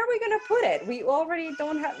 "Where are we gonna put it? We already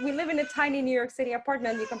don't have. We live in a tiny New York City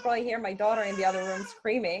apartment. You can probably hear my daughter in the other room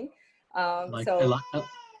screaming."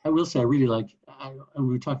 I will say I really like. We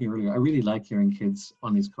were talking earlier. I really like hearing kids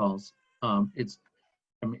on these calls.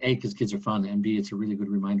 I mean, A, because kids are fun, and B, it's a really good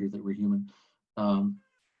reminder that we're human.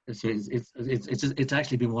 It's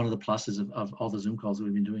actually been one of the pluses of all the Zoom calls that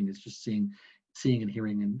we've been doing, is just seeing and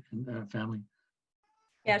hearing and family.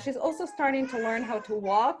 Yeah, she's also starting to learn how to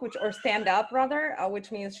walk, or stand up rather,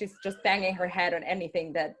 which means she's just banging her head on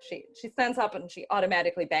anything that she stands up and she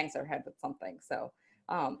automatically bangs her head with something. So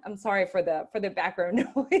I'm sorry for the background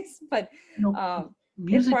noise, but it's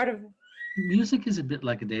Music part of. music is a bit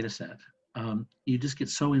like a data set. You just get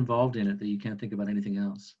so involved in it that you can't think about anything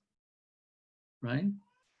else, right?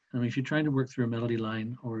 I mean, if you're trying to work through a melody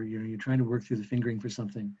line, or you're trying to work through the fingering for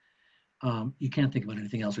something, you can't think about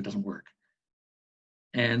anything else, or it doesn't work.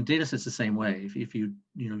 And data sets the same way. If you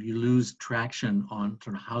lose traction on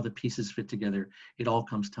sort of how the pieces fit together, it all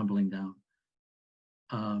comes tumbling down.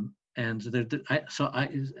 And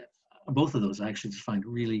both of those I actually just find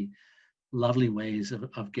really lovely ways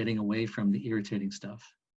of getting away from the irritating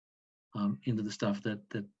stuff, into the stuff that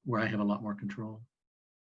where I have a lot more control.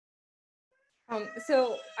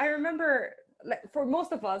 So I remember, like, for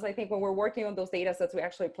most of us, I think when we're working on those data sets, we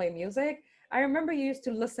actually play music. I remember you used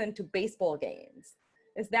to listen to baseball games.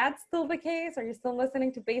 Is that still the case? Are you still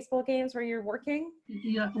listening to baseball games where you're working?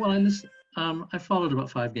 Yeah, well, I followed about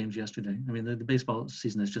 5 games yesterday. I mean, the baseball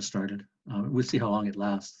season has just started. We'll see how long it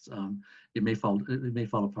lasts. It may fall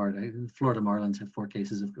apart. Florida Marlins had 4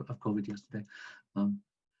 cases of COVID yesterday.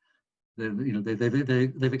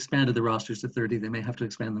 They've expanded the rosters to 30. They may have to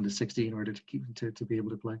expand them to 60 in order to be able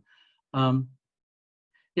to play.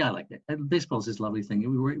 Yeah, I like it. And baseball's this lovely thing.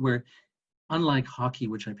 We're unlike hockey,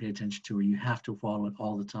 which I pay attention to, where you have to follow it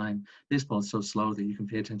all the time. Baseball is so slow that you can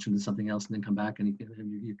pay attention to something else and then come back, and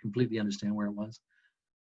you completely understand where it was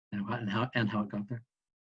and how it got there.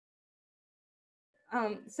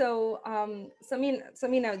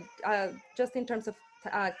 Samina, just in terms of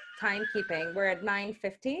timekeeping, we're at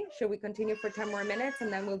 9:50. Should we continue for 10 more minutes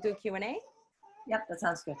and then we'll do Q&A? Yep, that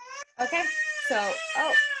sounds good. Okay, so,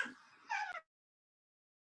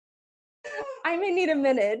 I may need a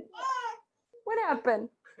minute. What happened?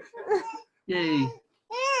 Yay.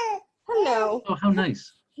 Hello. Oh, how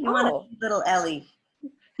nice. You want to little Ellie.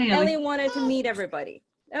 Hey, Ellie wanted to meet everybody.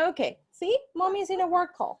 Okay, see, mommy's in a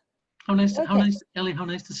work call. How nice, Okay. Ellie, how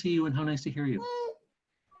nice to see you and how nice to hear you.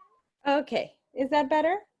 Okay, is that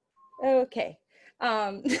better? Okay.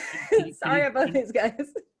 Sorry about this,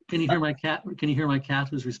 guys. Can you hear my cat? Can you hear my cat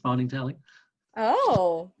who's responding to Ellie?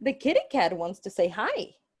 Oh, the kitty cat wants to say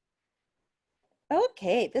hi.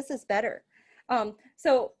 Okay, this is better.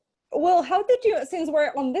 So, well, how did you, since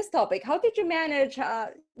we're on this topic, how did you manage,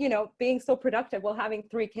 being so productive while having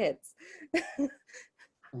 3 kids?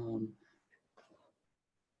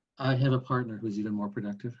 I have a partner who's even more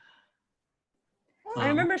productive. I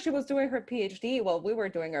remember she was doing her PhD while we were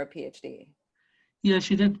doing our PhD. Yeah,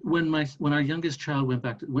 she did. When our youngest child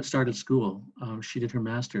started school, she did her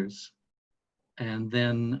master's, and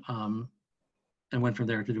then and went from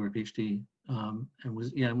there to do her PhD, and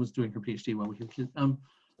was doing her PhD while we had kids.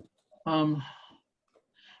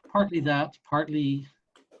 Partly that, partly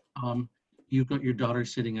you've got your daughter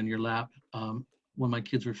sitting on your lap. When my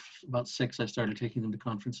kids were about 6, I started taking them to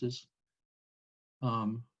conferences.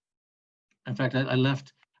 In fact, I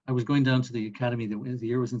was going down to the academy. The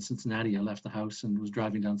year was in Cincinnati. I left the house and was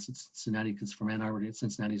driving down to Cincinnati, because from Ann Arbor to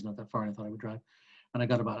Cincinnati is not that far, and I thought I would drive. And I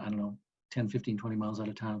got about, I don't know, 10, 15, 20 miles out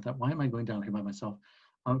of town. I thought, why am I going down here by myself?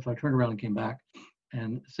 So I turned around and came back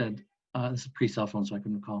and said, this is pre-cell phone, so I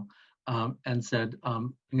couldn't call, and said,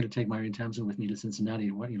 I'm going to take Myriam Tamsin with me to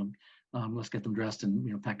Cincinnati. Let's get them dressed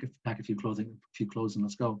and pack a few clothes and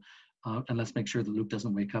let's go. And let's make sure that Luke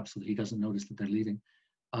doesn't wake up so that he doesn't notice that they're leaving.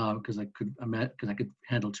 Because I could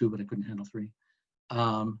handle 2, but I couldn't handle 3.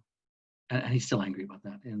 And he's still angry about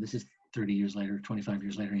that. And this is 30 years later, 25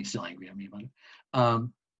 years later, and he's still angry at me about it.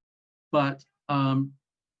 But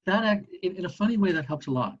that in a funny way, that helped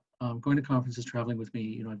a lot. Going to conferences, traveling with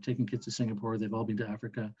me. I've taken kids to Singapore. They've all been to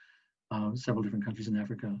Africa, several different countries in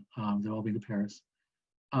Africa. They've all been to Paris.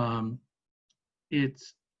 It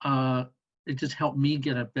just helped me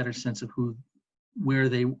get a better sense of who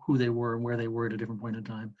they were and where they were at a different point in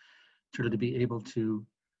time, sort of to be able to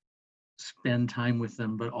spend time with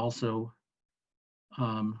them, but also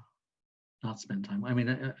not spend time. I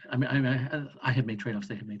had made trade-offs.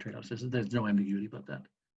 They had made trade-offs. There's no ambiguity about that.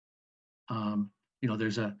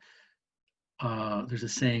 There's a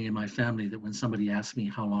saying in my family that when somebody asks me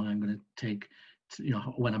how long I'm going to take,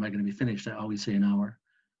 when am I going to be finished, I always say an hour,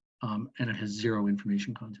 and it has 0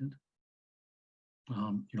 information content.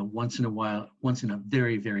 Once in a while, once in a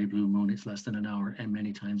very, very blue moon, it's less than an hour, and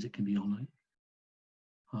many times it can be all night.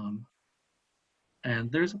 And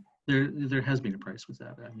there's there has been a price with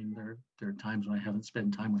that. I mean, there are times when I haven't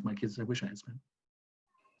spent time with my kids I wish I had spent.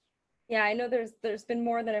 Yeah, I know there's been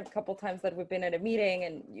more than a couple times that we've been at a meeting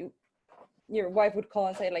and your wife would call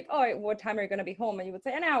and say like, oh, what time are you going to be home? And you would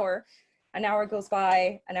say an hour. An hour goes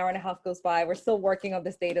by, an hour and a half goes by. We're still working on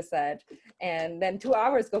this data set. And then 2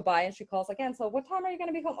 hours go by and she calls again. So what time are you going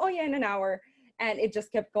to be home? Oh yeah, in an hour. And it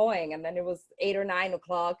just kept going. And then it was 8 or 9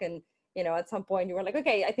 o'clock. And, you know, at some point you were like,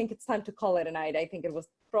 okay, I think it's time to call it a night. I think it was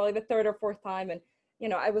probably the 3rd or 4th time. And, you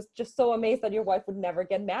know, I was just so amazed that your wife would never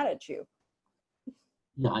get mad at you.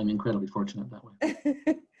 Yeah, I'm incredibly fortunate that way.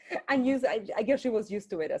 And I guess she was used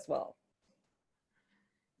to it as well.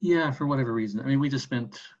 Yeah, for whatever reason. I mean, we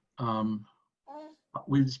spent 5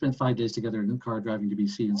 days together in the car driving to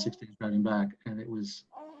BC and 6 days driving back, and it was,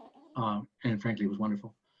 and frankly, it was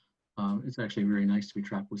wonderful. It's actually very nice to be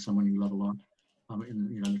trapped with someone you love a lot,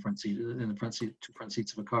 in the front seat, two front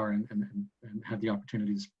seats of a car, and have the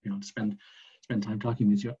opportunities, to spend time talking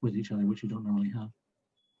with each other, which you don't normally have.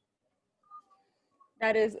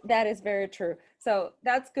 That is very true. So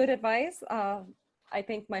that's good advice. I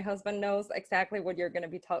think my husband knows exactly what you're going to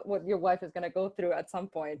be what your wife is going to go through at some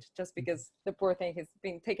point, just because the poor thing is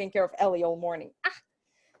being taking care of Ellie all morning.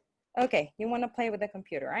 Okay, you want to play with the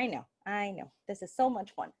computer? I know. This is so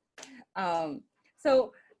much fun.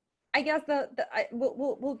 So I guess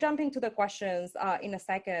we'll jump into the questions in a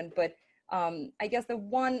second, but I guess the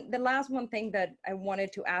last one thing that I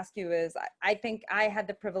wanted to ask you is, I think I had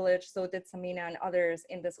the privilege, so did Samina and others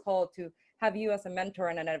in this call, to have you as a mentor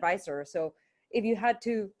and an advisor. So if you had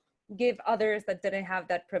to give others that didn't have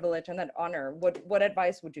that privilege and that honor, what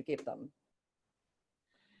advice would you give them?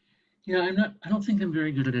 Yeah, I don't think I'm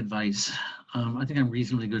very good at advice. I think I'm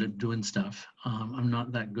reasonably good at doing stuff. I'm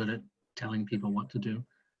not that good at telling people what to do.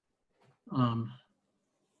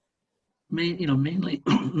 Mainly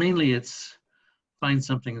it's find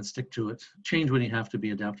something and stick to it. Change when you have to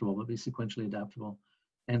be adaptable, but be sequentially adaptable,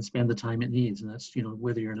 and spend the time it needs. And that's,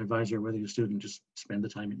 whether you're an advisor, whether you're a student, just spend the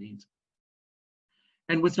time it needs.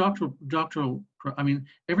 And with doctoral, I mean,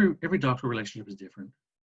 every doctoral relationship is different,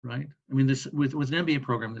 right? I mean, this with an MBA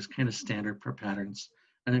program, there's kind of standard patterns,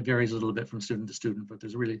 and it varies a little bit from student to student. But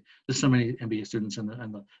there's so many MBA students, and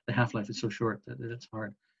the half-life is so short that it's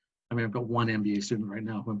hard. I mean, I've got one MBA student right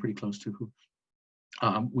now who I'm pretty close to, who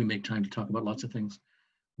we make time to talk about lots of things,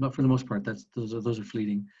 but for the most part, those are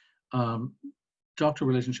fleeting. Doctoral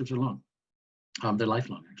relationships are long; they're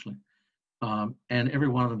lifelong, actually, and every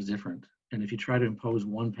one of them is different. And if you try to impose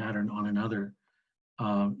one pattern on another,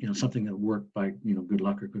 something that worked by good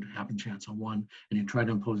luck or good happen chance on one, and you try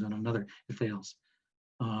to impose on another, it fails.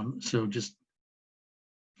 So just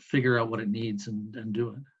figure out what it needs and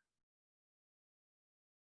do it.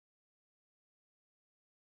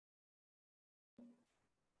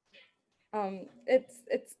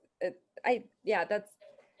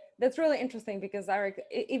 That's really interesting, because Eric,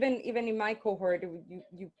 even in my cohort,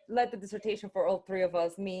 you led the dissertation for all 3 of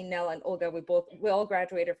us, me, Nell, and Olga. We all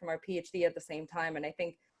graduated from our PhD at the same time, and I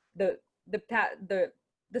think the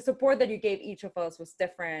support that you gave each of us was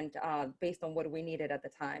different based on what we needed at the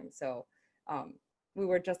time. So we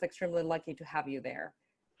were just extremely lucky to have you there,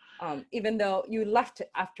 even though you left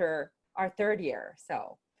after our 3rd year.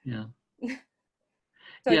 So yeah.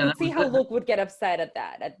 So yeah, I could see how Luke would get upset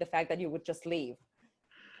at the fact that you would just leave.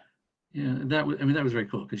 Yeah, that was very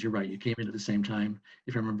cool, because you're right. You came in at the same time.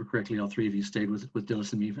 If I remember correctly, all 3 of you stayed with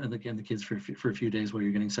Dilys and me, and again the kids for a few days while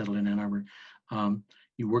you're getting settled in Ann Arbor.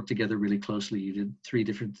 You worked together really closely. You did 3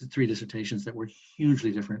 dissertations that were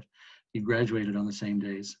hugely different. You graduated on the same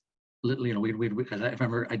days. Literally,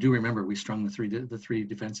 I do remember we strung the three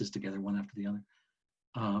defenses together, one after the other.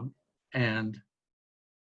 And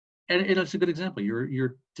it's a good example.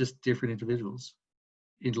 You're just different individuals,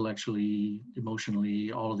 intellectually,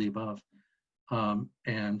 emotionally, all of the above.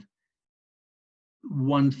 And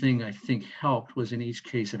one thing I think helped was, in each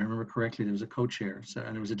case, if I remember correctly, there was a co-chair,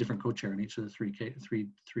 and there was a different co-chair in each of the three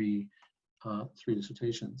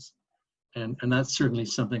dissertations, and that's certainly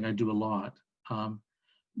something I do a lot.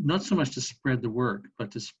 Not so much to spread the work,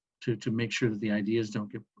 but to make sure that the ideas don't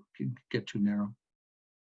get too narrow.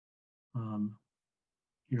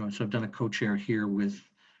 So I've done a co-chair here with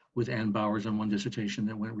Ann Bowers on one dissertation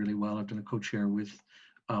that went really well. I've done a co-chair with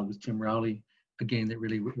Tim Rowley, again, that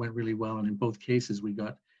really went really well. And in both cases, we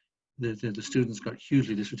got the students got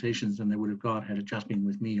hugely dissertations than they would have got had it just been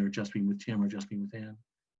with me, or just been with Tim, or just been with Ann.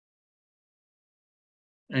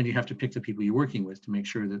 And you have to pick the people you're working with to make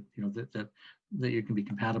sure that that you can be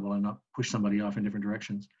compatible and not push somebody off in different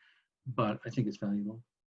directions. But I think it's valuable.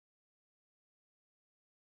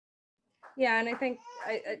 Yeah, and I think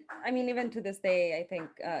I mean even to this day, I think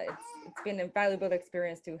it's been a valuable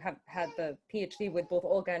experience to have had the PhD with both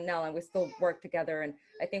Olga and Nell, and we still work together. And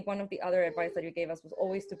I think one of the other advice that you gave us was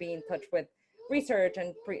always to be in touch with research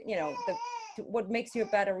and what makes you a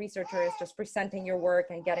better researcher is just presenting your work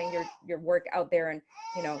and getting your work out there, and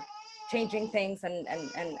changing things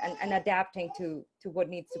and adapting to what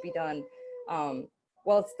needs to be done,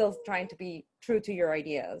 while still trying to be true to your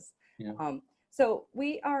ideas. Yeah. So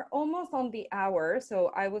we are almost on the hour. So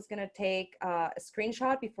I was gonna take a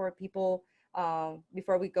screenshot before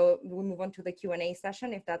before we move on to the Q&A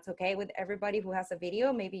session, if that's okay with everybody who has a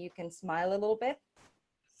video. Maybe you can smile a little bit.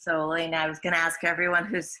 So Elena, I was going to ask everyone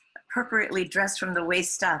who's appropriately dressed from the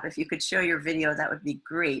waist up, if you could show your video, that would be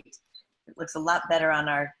great. It looks a lot better on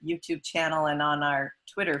our YouTube channel and on our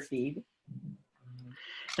Twitter feed.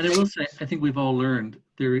 And I will say, I think we've all learned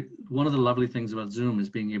one of the lovely things about Zoom is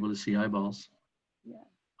being able to see eyeballs.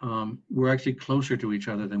 Yeah. We're actually closer to each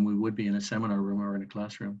other than we would be in a seminar room or in a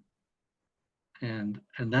classroom. And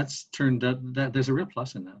that's turned out that there's a real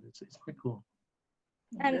plus in that. It's quite cool.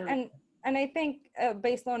 And I think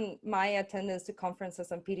based on my attendance to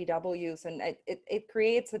conferences and PDWs, and it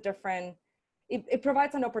creates a different, it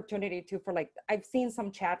provides an opportunity for I've seen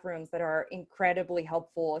some chat rooms that are incredibly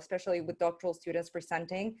helpful, especially with doctoral students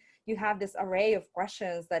presenting. You have this array of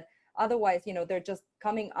questions that otherwise, they're just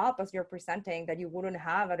coming up as you're presenting that you wouldn't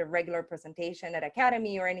have at a regular presentation at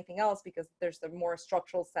Academy or anything else, because there's a more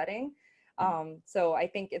structural setting. So I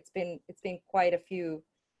think it's been quite a few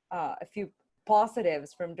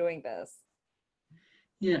positives from doing this.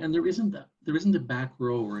 Yeah, and there isn't a back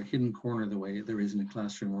row or a hidden corner the way there is in a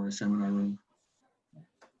classroom or a seminar room.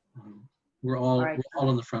 We're all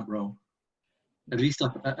in the front row, at least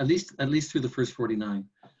through the first 49.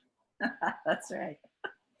 That's right.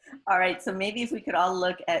 All right, so maybe if we could all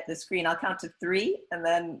look at the screen, I'll count to 3 and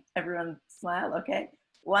then everyone smile. Okay,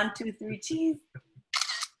 1, 2, 3, cheese.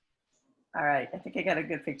 All right, I think I got a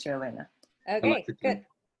good picture, Elena. Okay, good.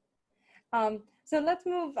 So let's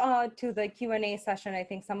move to the Q&A session. I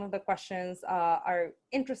think some of the questions are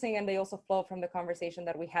interesting, and they also flow from the conversation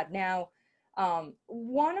that we had now.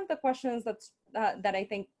 One of the questions that I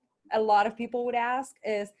think a lot of people would ask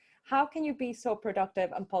is, how can you be so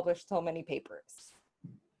productive and publish so many papers?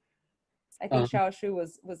 I think Xiaoshu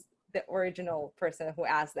was the original person who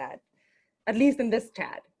asked that, at least in this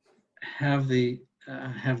chat. Have the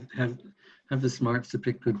smarts to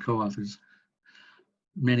pick good co-authors,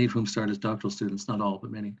 many of whom start as doctoral students, not all, but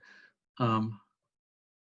many. I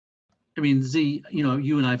mean, Z,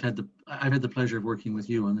 you and I've had the pleasure of working with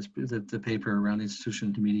you on the paper around institutional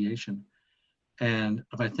intermediation. And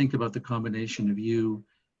if I think about the combination of you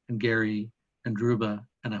and Gary and Dhruba,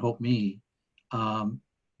 and I hope me,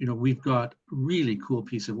 we've got really cool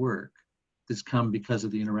piece of work that's come because of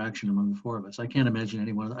the interaction among the 4 of us. I can't imagine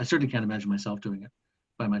I certainly can't imagine myself doing it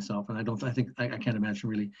by myself. And I can't imagine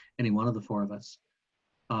really any one of the 4 of us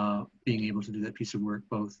being able to do that piece of work,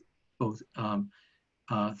 both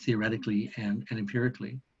theoretically and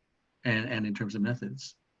empirically, and in terms of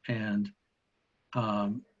methods. And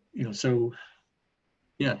so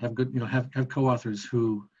yeah, have good, have co-authors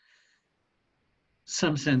who,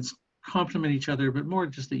 some sense, complement each other, but more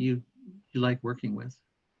just that you like working with.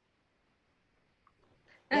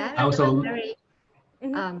 Yeah, Also, very,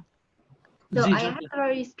 so Z, I had a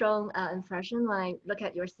very strong impression when I look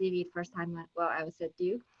at your CV the first time while I was at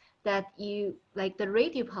Duke, that you, the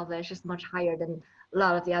rate you publish is much higher than a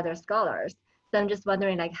lot of the other scholars. So I'm just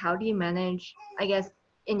wondering, how do you manage, I guess,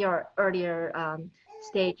 in your earlier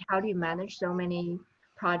stage, how do you manage so many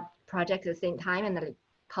projects at the same time and then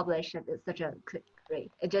publish at such a quick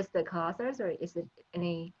rate? Is it just the co-authors, or is there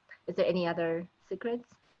any other secrets?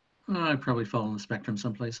 I probably fall on the spectrum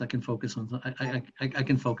someplace. I can focus on I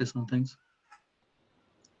can focus on things,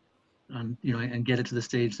 and and get it to the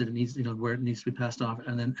stage that it needs, where it needs to be passed off,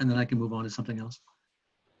 and then I can move on to something else.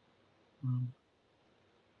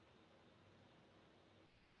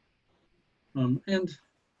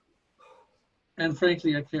 And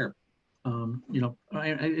frankly, I care.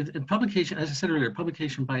 Publication, as I said earlier,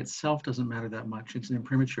 publication by itself doesn't matter that much. It's an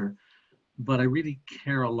imprimatur. But I really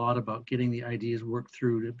care a lot about getting the ideas worked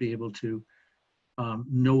through to be able to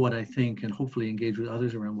know what I think and hopefully engage with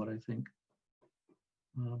others around what I think.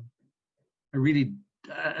 I really,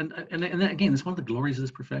 and again, it's one of the glories of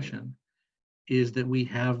this profession, is that we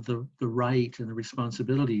have the right and the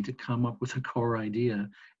responsibility to come up with a core idea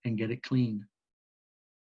and get it clean.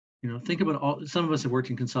 Think about some of us have worked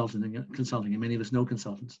in consulting, and many of us know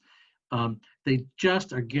consultants. They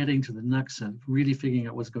just are getting to the nux of really figuring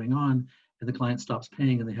out what's going on, and the client stops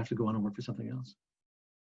paying and they have to go on and work for something else.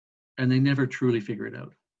 And they never truly figure it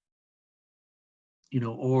out.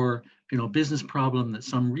 or, business problem that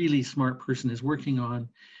some really smart person is working on,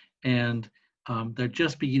 and they're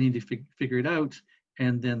just beginning to figure it out.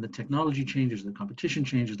 And then the technology changes, the competition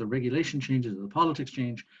changes, the regulation changes, the politics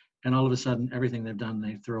change, and all of a sudden, everything they've done,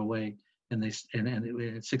 they throw away, and it's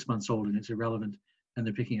 6 months old and it's irrelevant, and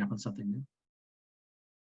they're picking up on something new.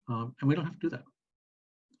 And we don't have to do that.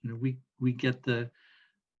 We get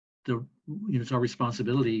it's our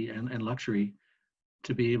responsibility and luxury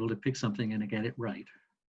to be able to pick something and get it right.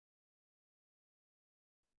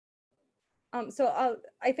 So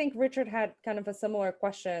I think Richard had kind of a similar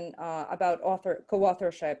question about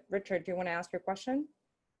co-authorship. Richard, do you want to ask your question?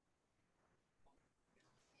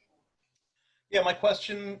 Yeah, my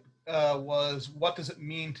question was, what does it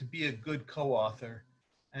mean to be a good co-author?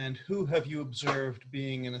 And who have you observed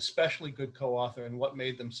being an especially good co-author, and what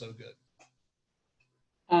made them so good?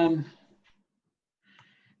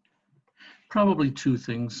 Probably two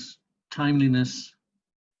things: timeliness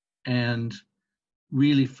and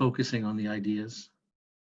really focusing on the ideas,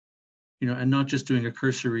 and not just doing a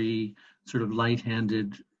cursory sort of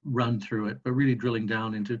light-handed run through it, but really drilling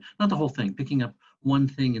down into, not the whole thing, picking up one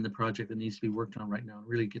thing in the project that needs to be worked on right now and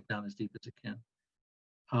really get down as deep as it can.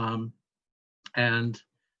 And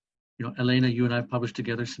Elena, you and I have published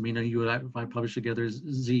together. Samina, you and I have published together.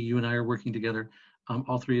 Z, you and I are working together.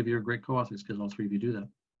 All three of you are great co-authors because all three of you do that.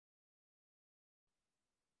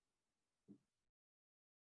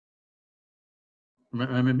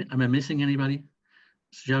 Am I missing anybody?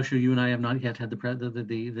 Xiaoshu, you and I have not yet had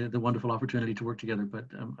the wonderful opportunity to work together, but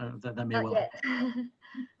that may well.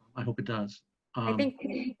 I hope it does. I think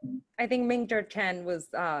Mingzhi Chen was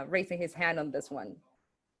raising his hand on this one.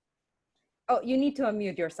 Oh, you need to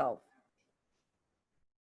unmute yourself.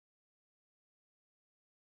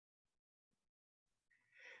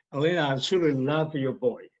 Elena, I truly love your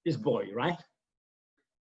boy. It's boy, right?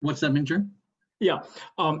 What's that, Mingzhi? Yeah.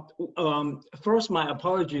 First, my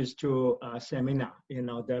apologies to Samina.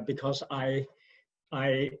 Because I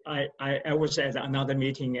was at another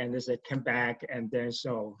meeting and I came back, and then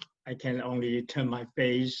so I can only turn my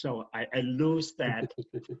face, so I lose that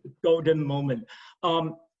golden moment.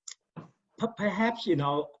 Perhaps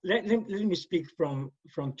let me speak from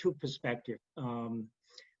two perspectives.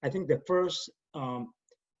 I think the first,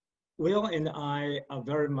 Will and I are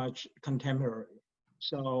very much contemporary,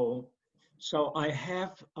 so I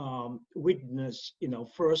have witnessed,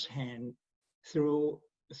 firsthand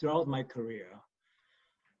throughout my career,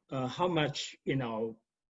 how much,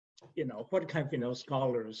 what kind of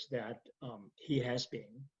scholars that he has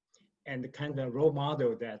been, and the kind of role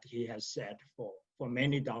model that he has set for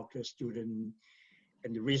many doctor students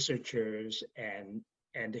and researchers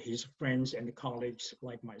and his friends and colleagues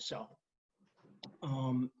like myself.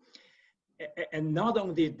 And not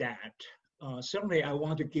only that, certainly I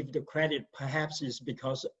want to give the credit, perhaps it's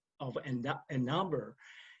because of a number.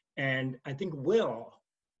 And I think Will,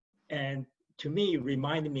 and to me,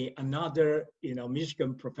 reminded me another,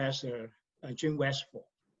 Michigan professor, Jim Westphal.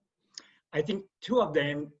 I think two of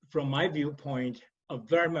them, from my viewpoint, are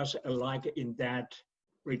very much alike in that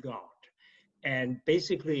regard. And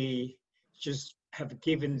basically just have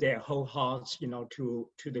given their whole hearts, to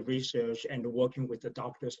the research and working with the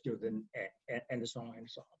doctor student and so on and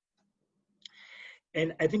so on.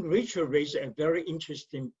 And I think Richard raised a very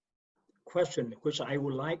interesting question, which I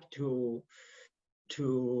would like to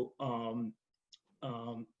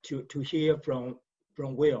hear from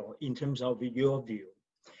Will in terms of your view,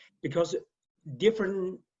 because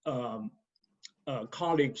different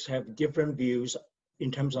colleagues have different views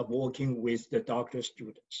in terms of working with the doctor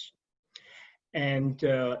students. And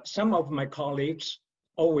some of my colleagues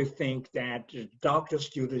always think that doctor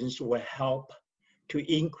students will help to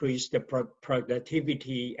increase the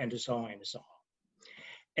productivity and so on and so on.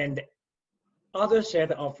 And other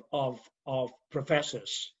set of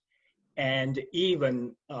professors and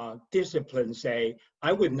even disciplines say,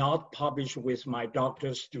 I would not publish with my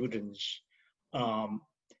doctor students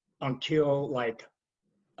until like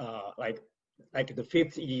the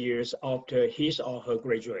 5th years after his or her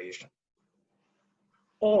graduation.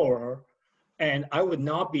 And I would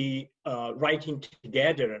not be writing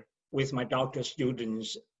together with my doctor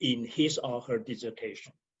students in his or her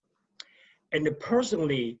dissertation. And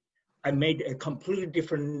personally, I made a completely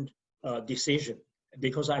different decision,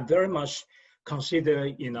 because I very much consider,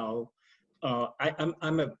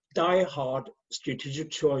 I'm a diehard strategic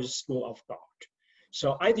choice school of thought.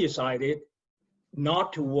 So I decided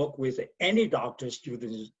not to work with any doctor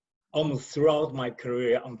students almost throughout my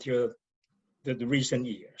career until the recent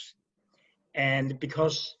years. And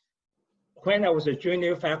because when I was a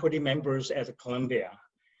junior faculty member at Columbia,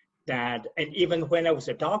 and even when I was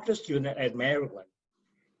a doctor student at Maryland,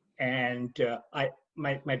 And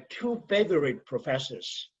my two favorite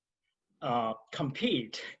professors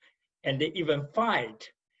compete, and they even fight,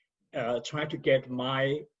 trying to get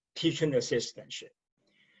my teaching assistantship.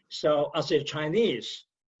 So as a Chinese,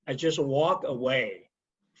 I just walk away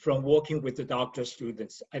from working with the doctoral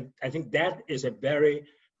students. I think that is a very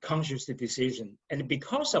conscious decision. And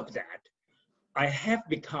because of that, I have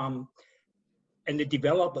become and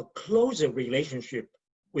developed a closer relationship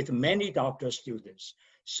with many doctoral students.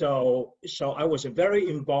 So I was very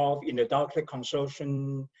involved in the doctoral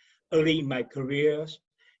consortium early in my career.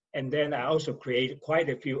 And then I also created quite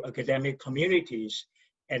a few academic communities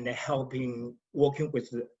and working with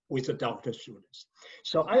the doctoral students.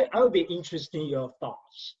 So I would be interested in your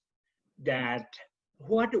thoughts that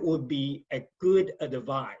what would be a good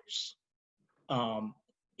advice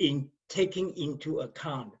in taking into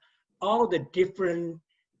account all the different,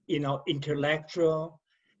 intellectual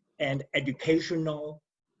and educational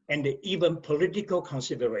and even political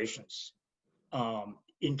considerations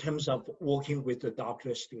in terms of working with the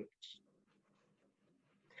doctoral students?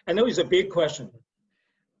 I know it's a big question.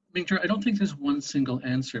 Ming-Chi, I don't think there's one single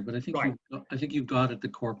answer, but I think Right. you've got at the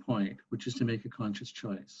core point, which is to make a conscious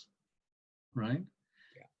choice, right?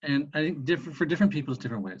 Yeah. And I think for different people, it's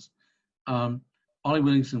different ways. Ollie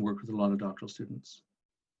Williamson worked with a lot of doctoral students.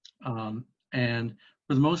 And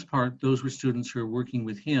for the most part, those were students who were working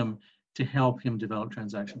with him to help him develop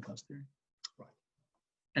transaction cost theory. Right.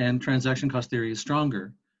 And transaction cost theory is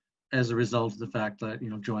stronger as a result of the fact that,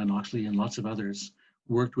 Joanne Oxley and lots of others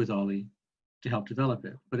worked with Ollie to help develop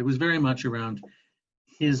it. But it was very much around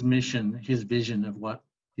his mission, his vision of what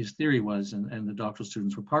his theory was, and the doctoral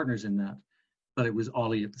students were partners in that, but it was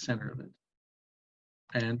Ollie at the center of it.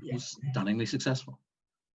 And he was stunningly successful.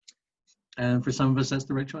 And for some of us, that's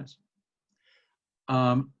the right choice.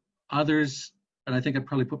 Others, and I think I'd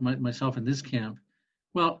probably put myself in this camp,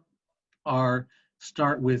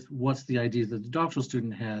 start with what's the idea that the doctoral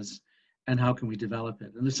student has and how can we develop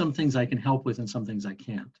it? And there's some things I can help with and some things I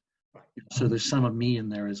can't. So there's some of me in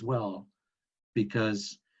there as well,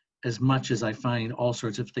 because as much as I find all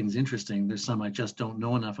sorts of things interesting, there's some I just don't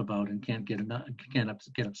know enough about and can't get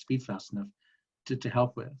up speed fast enough to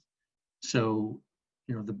help with. So,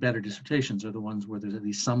 the better dissertations are the ones where there's at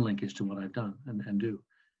least some linkage to what I've done and do.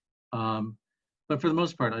 But for the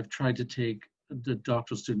most part, I've tried to take the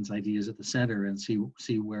doctoral students' ideas at the center and see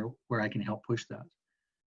where I can help push that.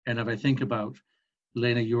 And if I think about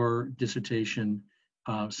Lena, your dissertation,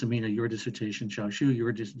 Samina, your dissertation, Xiaoshu,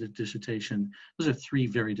 your dissertation, those are three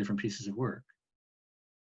very different pieces of work.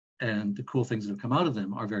 And the cool things that have come out of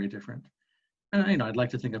them are very different. And I'd like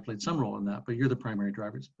to think I played some role in that, but you're the primary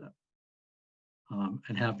drivers of that,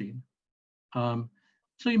 and have been.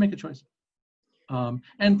 So you make a choice.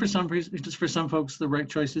 And for some reason, just for some folks, the right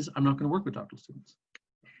choice is I'm not going to work with doctoral students,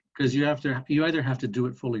 because you either have to do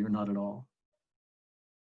it fully or not at all,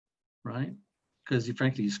 right? Because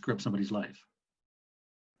frankly, you screw up somebody's life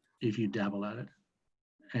if you dabble at it,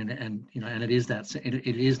 and it is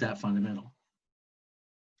that fundamental.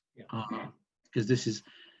 Because this is,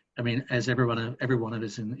 as every one of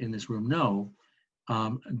us in this room know,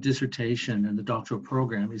 dissertation and the doctoral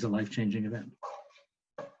program is a life-changing event.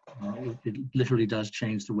 It literally does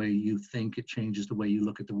change the way you think. It changes the way you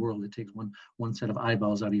look at the world. It takes one set of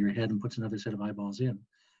eyeballs out of your head and puts another set of eyeballs in.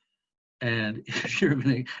 And if you're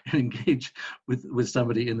going to engage with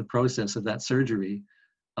somebody in the process of that surgery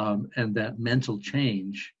and that mental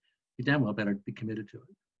change, you damn well better be committed to it.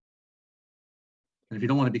 And if you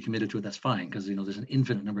don't want to be committed to it, that's fine, because there's an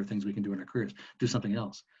infinite number of things we can do in our careers. Do something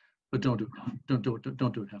else, but don't do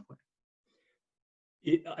it halfway.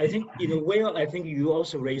 I think in a way, I think you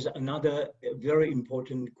also raise another very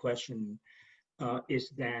important question, is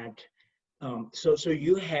that so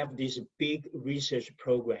you have this big research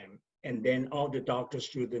program, and then all the doctoral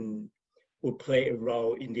students will play a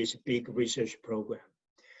role in this big research program.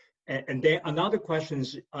 And then another question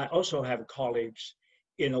is, I also have colleagues,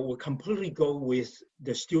 will completely go with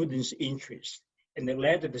the student's interest and then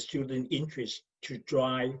let the student interest to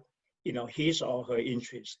drive, his or her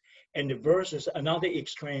interest. And versus another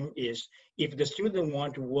extreme is, if the student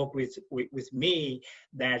want to work with me,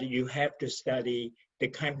 that you have to study the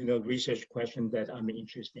kind of research question that I'm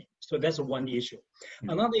interested in. So that's one issue.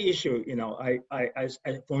 Another issue, I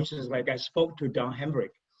for instance, like I spoke to Don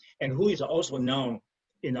Hembrick, and who is also known,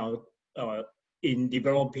 in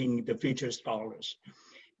developing the future scholars.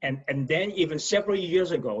 And then even several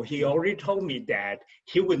years ago, he already told me that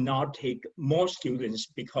he would not take more students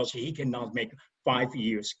because he cannot make 5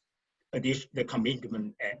 years the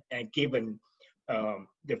commitment and given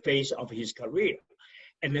the phase of his career.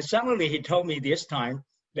 And then suddenly he told me this time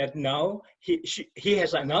that no, he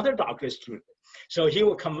has another doctorate student, so he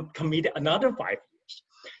will commit another 5 years.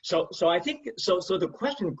 So I think so the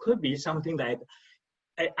question could be something that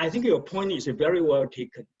I think your point is very well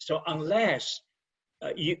taken. So unless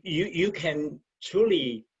you can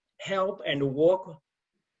truly help and work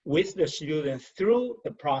with the student through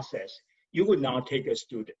the process, you would not take a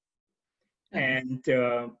student. And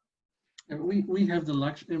we have the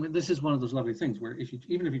luxury. I mean, this is one of those lovely things where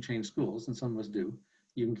even if you change schools, and some of us do,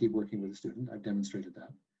 you can keep working with a student. I've demonstrated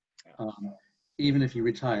that. Even if you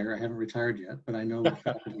retire, I haven't retired yet, but I know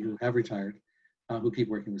faculty who have retired who keep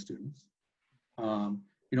working with students.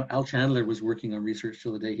 You know, Al Chandler was working on research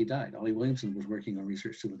till the day he died. Ollie Williamson was working on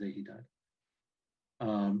research till the day he died.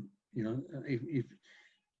 You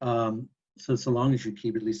know, so long as you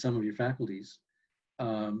keep at least some of your faculties,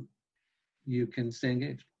 you can stay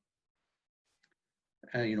engaged.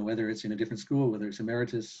 You know, whether it's in a different school, whether it's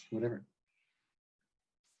emeritus, whatever.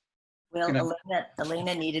 Well, You know,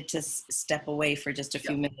 Elena needed to step away for just a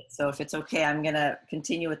few minutes. So if it's okay, I'm going to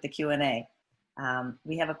continue with the Q&A.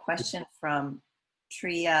 We have a question from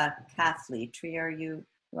Tria Kathley. Tria, you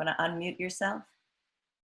want to unmute yourself?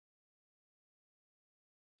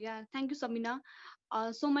 Yeah, thank you, Samina.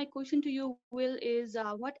 So my question to you, Will, is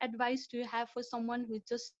what advice do you have for someone who is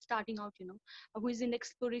just starting out, you know, who is in the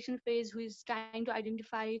exploration phase, who is trying to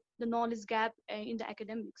identify the knowledge gap in the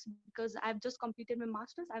academics? Because I've just completed my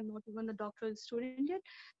master's. I'm not even a doctoral student yet,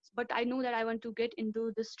 but I know that I want to get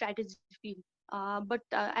into the strategy field. But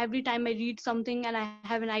every time I read something and I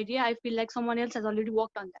have an idea, I feel like someone else has already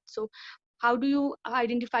worked on that. So how do you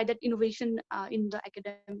identify that innovation in the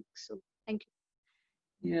academics? So thank you.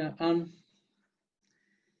 Yeah.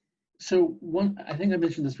 So I think I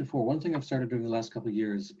mentioned this before. One thing I've started doing the last couple of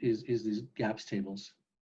years is these gaps tables,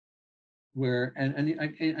 where and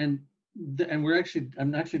I'm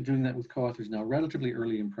actually doing that with co-authors now, relatively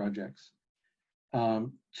early in projects,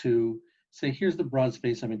 to say here's the broad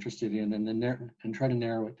space I'm interested in, and then try to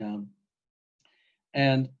narrow it down.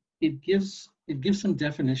 And it gives some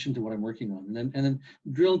definition to what I'm working on, and then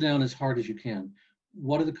drill down as hard as you can.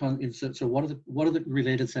 What are the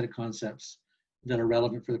related set of concepts that are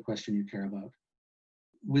relevant for the question you care about?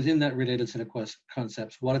 Within that related set of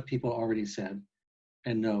concepts, what have people already said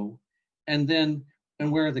and know? And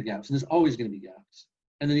where are the gaps? And there's always going to be gaps.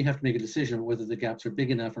 And then you have to make a decision whether the gaps are big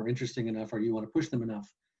enough or interesting enough, or you want to push them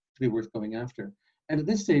enough to be worth going after. And at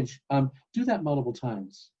this stage, do that multiple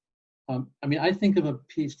times. I mean, I think of a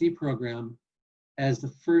PhD program as the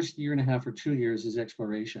first 1.5 or 2 years is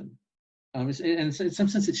exploration. In some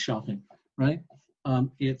sense, it's shopping, right?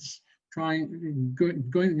 It's going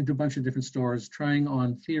into a bunch of different stores, trying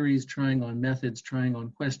on theories, trying on methods, trying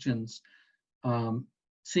on questions,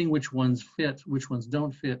 seeing which ones fit, which ones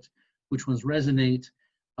don't fit, which ones resonate,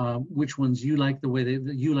 which ones you like the way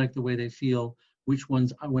they feel, which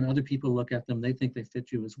ones when other people look at them they think they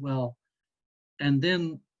fit you as well, and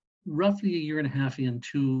then roughly 1.5 years in,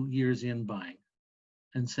 2 years in, buying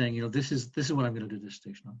and saying, you know, this is what I'm going to do this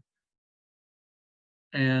station on.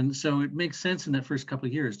 And so it makes sense in that first couple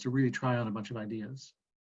of years to really try on a bunch of ideas.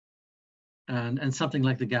 And something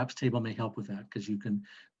like the gaps table may help with that, because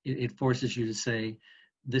it forces you to say,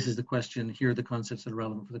 this is the question, here are the concepts that are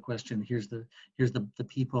relevant for the question, here's the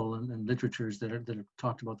people and literatures that have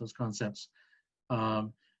talked about those concepts.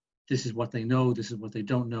 This is what they know, this is what they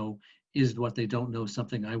don't know. Is what they don't know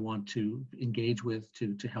something I want to engage with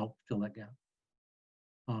to help fill that gap?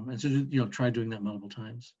 And so, you know, try doing that multiple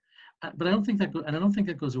times. But I don't think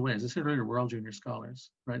that goes away. As I said earlier, we're all junior scholars,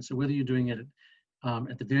 right? So whether you're doing it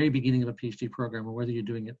at the very beginning of a PhD program, or whether you're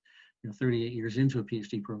doing it, you know, 38 years into a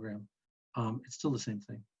PhD program, it's still the same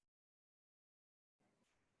thing.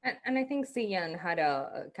 And I think Ziyan had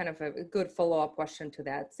a kind of a good follow-up question to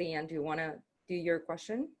that. Ziyan, do you want to do your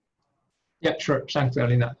question? Yeah, sure. Thanks,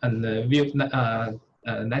 Elena. And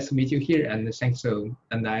nice to meet you here, and thanks.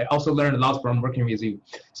 And I also learned a lot from working with you.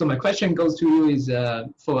 So my question goes to you is,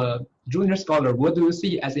 for a junior scholar, what do you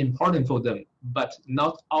see as important for them, but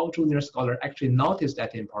not all junior scholars actually notice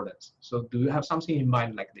that importance? So do you have something in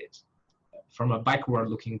mind like this from a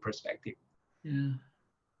backward-looking perspective? Yeah,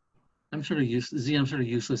 I'm sort of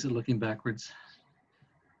useless at looking backwards.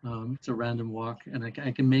 It's a random walk, and I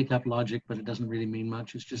can make up logic, but it doesn't really mean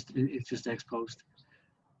much. It's just ex post.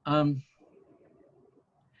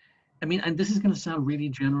 I mean, and this is going to sound really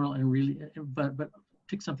general and really, but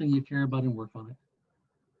pick something you care about and work on it.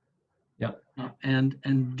 Yeah.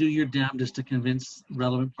 And do your damnedest to convince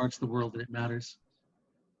relevant parts of the world that it matters.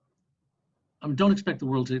 Don't expect the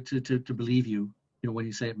world to believe you, you know, when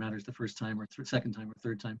you say it matters the first time or second time or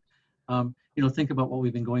third time. You know, think about what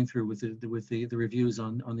we've been going through with the reviews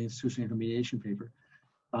on the institutional intermediation paper.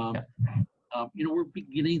 Um, you know, we're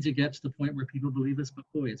beginning to get to the point where people believe us, but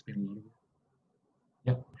boy, it's been a lot of work.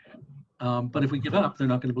 Yeah. But if we give up, they're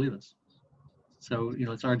not going to believe us. So, you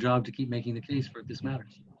know, it's our job to keep making the case for if this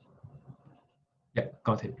matters. Yeah,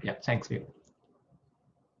 got it. Yeah, thanks, Bill.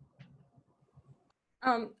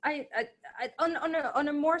 On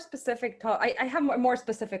a more specific talk, I have a more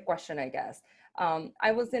specific question, I guess.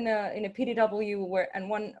 I was in a PDW and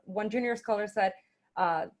one junior scholar said,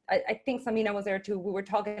 I think Samina was there too. We were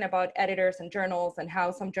talking about editors and journals and how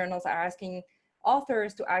some journals are asking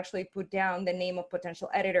authors to actually put down the name of potential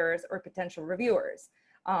editors or potential reviewers.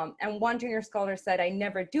 And one junior scholar said, I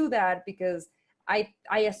never do that because I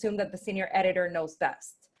assume that the senior editor knows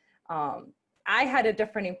best. I had a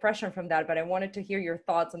different impression from that, but I wanted to hear your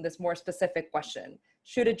thoughts on this more specific question.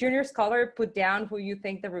 Should a junior scholar put down who you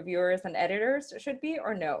think the reviewers and editors should be,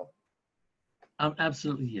 or no?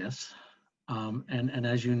 Absolutely, yes. And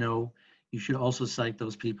as you know, you should also cite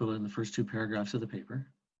those people in the first 2 paragraphs of the paper.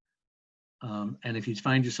 And if you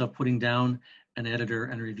find yourself putting down an editor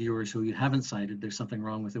and reviewers who you haven't cited, there's something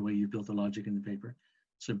wrong with the way you built the logic in the paper.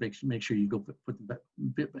 So make sure you go put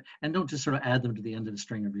and don't just sort of add them to the end of the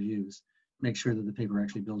string of reviews. Make sure that the paper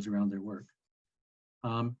actually builds around their work.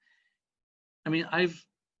 I mean, I've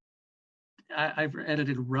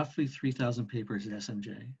edited roughly 3,000 papers at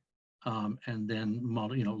SMJ, and then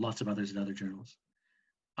lots of others at other journals.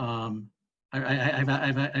 I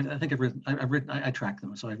think I track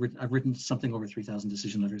them, so I've written something over 3,000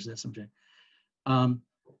 decision letters at SMJ,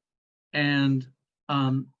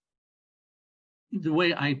 the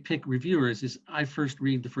way I pick reviewers is I first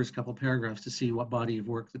read the first couple paragraphs to see what body of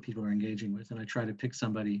work that people are engaging with, and I try to pick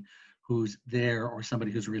somebody who's there or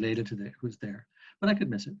somebody who's related to who's there. But I could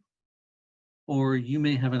miss it, or you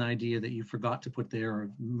may have an idea that you forgot to put there, or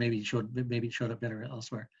maybe it showed up better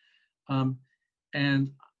elsewhere.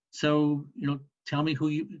 And so, you know, tell me who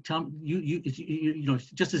you know,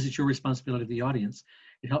 just as it's your responsibility of the audience,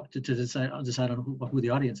 it helps to decide on who the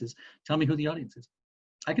audience is. Tell me who the audience is.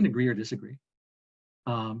 I can agree or disagree.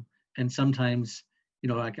 And sometimes, you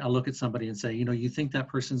know, I'll look at somebody and say, you know, you think that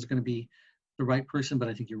person's going to be the right person, but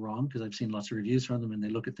I think you're wrong because I've seen lots of reviews from them and they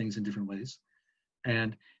look at things in different ways.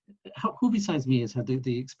 And who besides me has had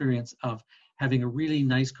the experience of having a really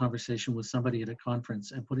nice conversation with somebody at a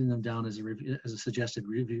conference and putting them down as a suggested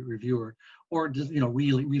reviewer, or just, you know,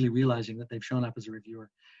 really realizing that they've shown up as a reviewer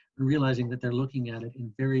and realizing that they're looking at it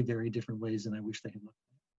in very, very different ways than I wish they had looked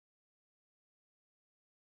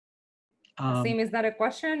at it. Same, is that a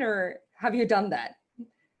question, or have you done that?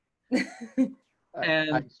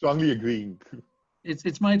 I'm strongly agreeing.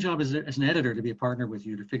 It's my job as an editor to be a partner with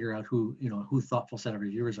you to figure out who thoughtful set of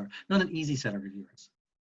reviewers are. Not an easy set of reviewers.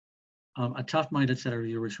 A tough-minded set of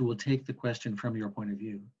reviewers who will take the question from your point of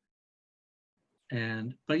view.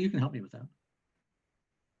 But you can help me with that.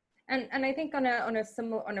 And I think on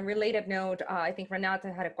a related note, I think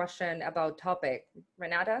Renata had a question about topic.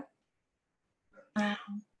 Renata?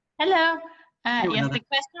 Hello. Hey, yes, Renata. the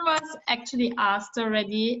question was actually asked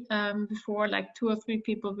already before, like 2 or 3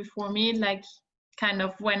 people before me, like kind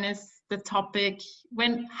of when is the topic,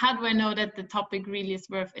 how do I know that the topic really is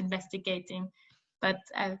worth investigating? But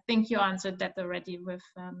I think you answered that already with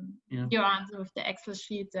your answer with the Excel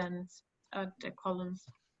sheet and the columns.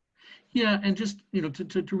 Yeah, and just, you know,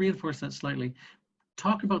 to reinforce that slightly,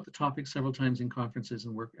 talk about the topic several times in conferences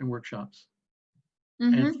and workshops.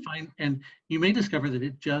 Mm-hmm. And you may discover that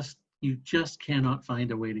you just cannot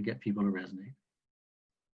find a way to get people to resonate.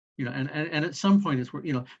 You know, and at some point it's where,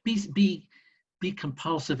 you know, be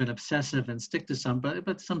compulsive and obsessive and stick to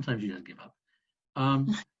but sometimes you just give up.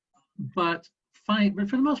 But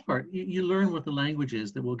for the most part, you learn what the language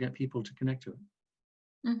is that will get people to connect to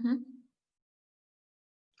it. Mm-hmm.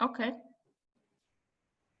 Okay.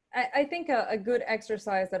 I think a good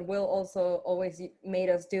exercise that Will also always made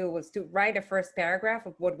us do was to write a first paragraph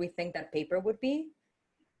of what we think that paper would be.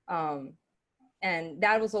 And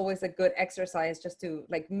that was always a good exercise, just to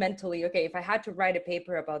like mentally, okay, if I had to write a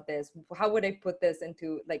paper about this, how would I put this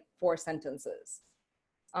into like 4 sentences?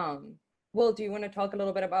 Will, do you want to talk a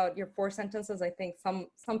little bit about your 4 sentences? I think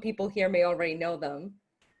some people here may already know them.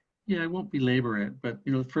 Yeah, I won't belabor it, but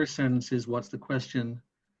you know, the first sentence is, what's the question?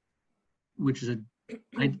 Which is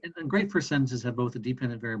and great first sentences have both a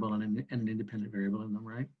dependent variable and an independent variable in them,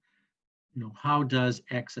 right? You know, how does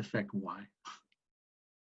X affect Y?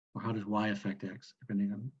 Or how does Y affect X,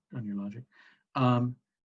 depending on your logic.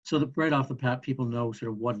 So that right off the bat, people know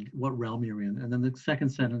sort of what realm you're in. And then the second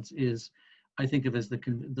sentence is, I think of as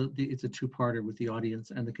it's a 2-parter with the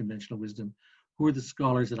audience and the conventional wisdom. Who are the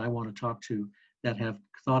scholars that I want to talk to that have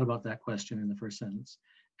thought about that question in the first sentence?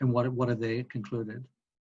 And what have they concluded?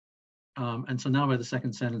 And so now by the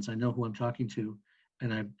second sentence, I know who I'm talking to,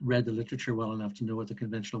 and I've read the literature well enough to know what the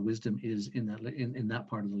conventional wisdom is in that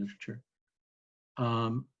part of the literature.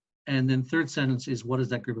 And then third sentence is, what does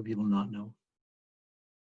that group of people not know?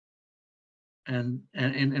 And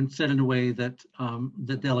said in a way that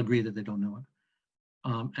that they'll agree that they don't know it.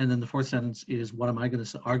 And then the fourth sentence is, what am I going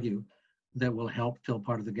to argue that will help fill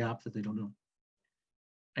part of the gap that they don't know?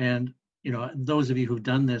 And you know, those of you who've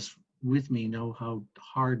done this with me know how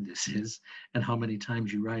hard this is and how many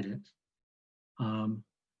times you write it. I'm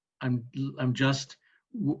just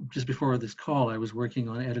before this call, I was working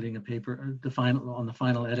on editing a paper, the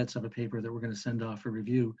final edits of a paper that we're going to send off for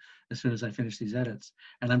review as soon as I finish these edits.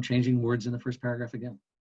 And I'm changing words in the first paragraph again.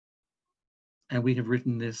 And we have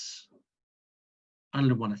written this, I don't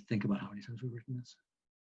even want to think about how many times we've written this.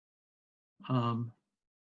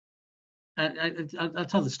 I'll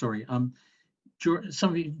tell the story. Elena,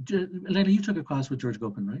 you took a class with George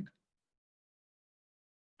Gopin, right?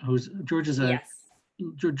 George is a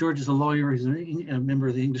lawyer. He's a member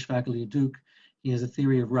of the English faculty at Duke. He has a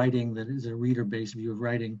theory of writing that is a reader-based view of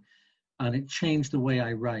writing, and it changed the way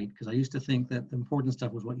I write, because I used to think that the important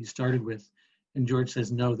stuff was what you started with, and George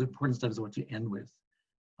says no, the important stuff is what you end with.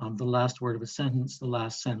 The last word of a sentence, the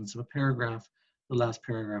last sentence of a paragraph, the last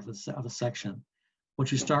paragraph of a section.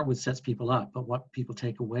 What you start with sets people up, but what people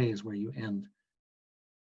take away is where you end.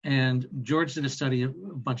 And George did a study a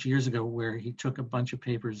bunch of years ago where he took a bunch of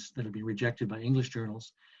papers that had been rejected by English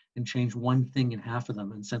journals and changed one thing in half of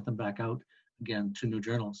them and sent them back out again to new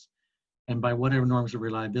journals. And by whatever norms of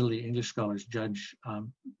reliability English scholars judge,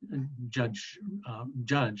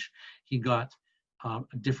 he got a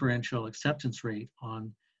differential acceptance rate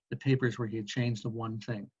on the papers where he had changed the one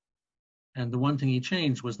thing. And the one thing he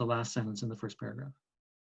changed was the last sentence in the first paragraph,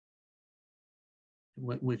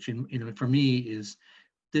 which for me is,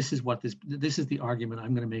 this is the argument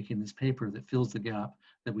I'm going to make in this paper that fills the gap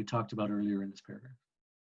that we talked about earlier in this paragraph.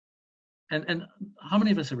 And how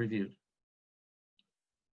many of us have reviewed?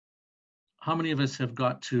 How many of us have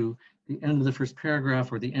got to the end of the first paragraph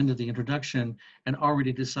or the end of the introduction and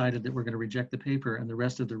already decided that we're going to reject the paper, and the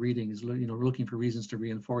rest of the reading is looking for reasons to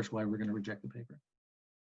reinforce why we're going to reject the paper?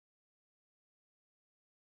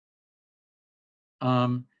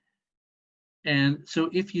 And so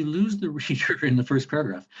if you lose the reader in the first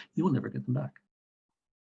paragraph, you will never get them back.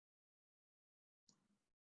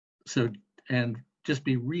 So, and just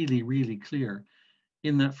be really, really clear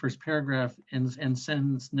in that first paragraph, and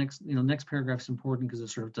sentence next paragraph is important because it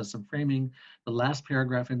sort of does some framing. The last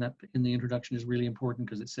paragraph in the introduction is really important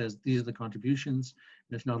because it says these are the contributions.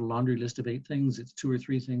 And it's not a laundry list of 8 things, it's 2 or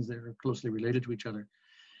 3 things that are closely related to each other.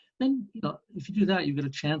 Then, if you do that, you get a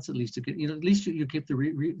chance at least to get, at least you keep the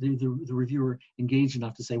reviewer engaged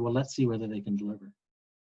enough to say, well, let's see whether they can deliver.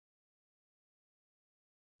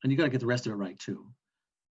 And you got to get the rest of it right too.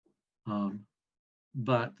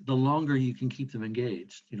 But the longer you can keep them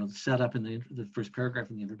engaged, the setup in the first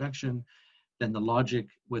paragraph in the introduction, then the logic,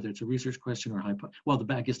 whether it's a research question or I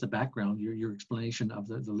guess the background, your explanation of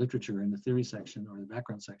the literature in the theory section or the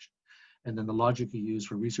background section, and then the logic you use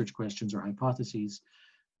for research questions or hypotheses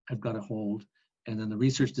have got to hold, and then the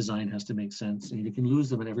research design has to make sense, and you can lose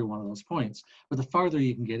them at every one of those points. But the farther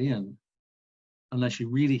you can get in, unless you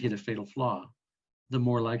really hit a fatal flaw, the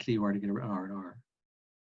more likely you are to get an R&R.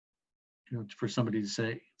 For somebody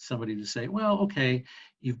to say, well, okay,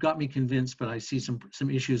 you've got me convinced, but I see some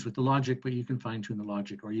issues with the logic, but you can fine tune the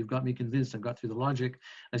logic. Or you've got me convinced, I've got through the logic,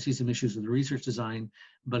 I see some issues with the research design,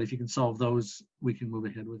 but if you can solve those, we can move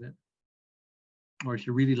ahead with it. Or if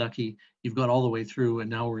you're really lucky, you've got all the way through, and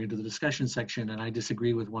now we're into the discussion section, and I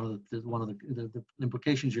disagree with one of the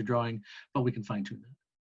implications you're drawing, but we can fine tune that.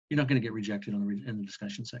 You're not going to get rejected in the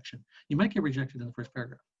discussion section. You might get rejected in the first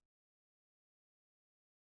paragraph.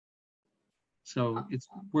 So it's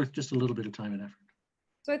worth just a little bit of time and effort.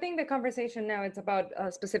 So I think the conversation now, it's about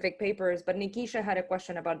specific papers, but Nikisha had a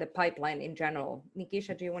question about the pipeline in general.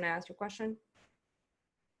 Nikisha, do you want to ask your question?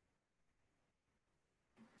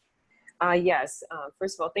 Yes.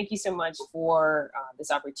 First of all, thank you so much for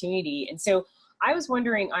this opportunity. And so I was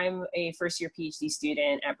wondering, I'm a first-year PhD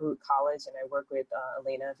student at Baruch College, and I work with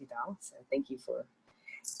Elena Vidal. So thank you for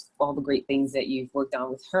all the great things that you've worked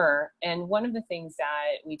on with her. And one of the things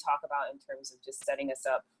that we talk about in terms of just setting us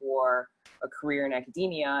up for a career in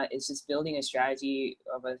academia is just building a strategy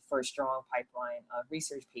for a strong pipeline of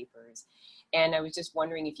research papers. And I was just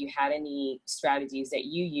wondering if you had any strategies that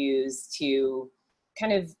you use to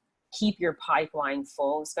kind of keep your pipeline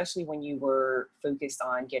full, especially when you were focused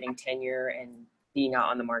on getting tenure and being out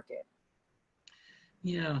on the market.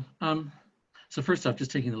 Yeah. So first off,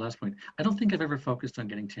 just taking the last point, I don't think I've ever focused on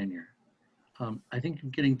getting tenure. I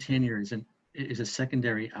think getting tenure is a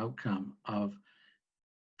secondary outcome of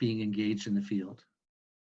being engaged in the field.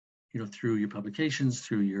 Through your publications,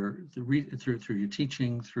 through your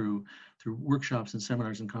teaching, through workshops and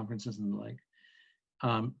seminars and conferences and the like.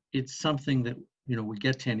 It's something that we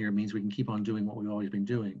get tenure means we can keep on doing what we've always been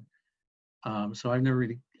doing. So I've never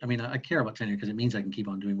really, I care about tenure because it means I can keep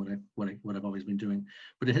on doing what I've always been doing,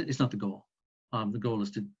 but it's not the goal. The goal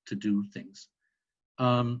is to do things.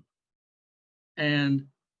 And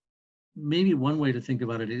maybe one way to think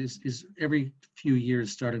about it is every few years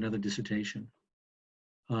start another dissertation.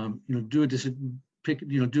 Do a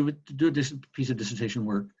piece of dissertation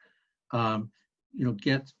work.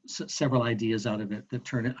 Get several ideas out of it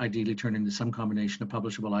that ideally turn into some combination of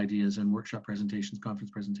publishable ideas and workshop presentations,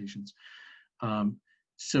 conference presentations.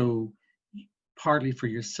 So partly for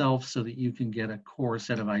yourself so that you can get a core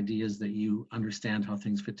set of ideas that you understand how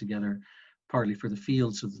things fit together, partly for the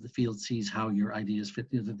field so that the field sees how your ideas fit,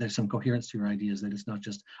 that there's some coherence to your ideas, that it's not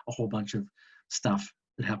just a whole bunch of stuff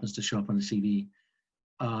that happens to show up on a CV.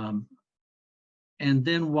 And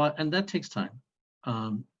that takes time,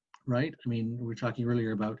 right? We were talking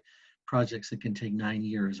earlier about projects that can take 9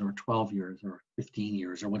 years or 12 years or 15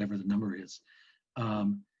 years or whatever the number is.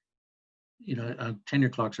 Tenure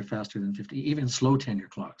clocks are faster than 50, even slow tenure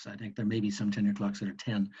clocks. I think there may be some tenure clocks that are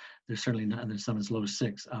 10. There's certainly not, there's some as low as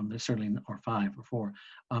 6. There's certainly, or 5 or 4.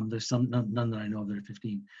 There's none that I know of that are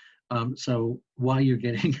 15. So while you're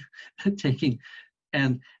taking,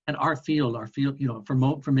 and our field,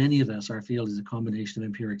 for many of us, our field is a combination of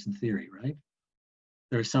empirics and theory, right?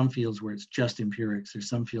 There are some fields where it's just empirics. There's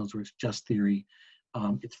some fields where it's just theory.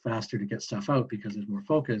 It's faster to get stuff out because there's more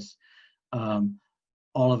focus.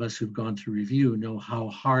 All of us who've gone through review know how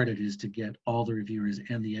hard it is to get all the reviewers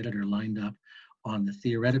and the editor lined up on the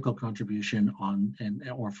theoretical contribution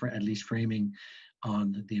or for at least framing,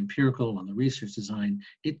 on the empirical, on the research design.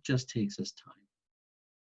 It just takes us time.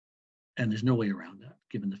 And there's no way around that,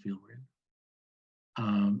 given the field we're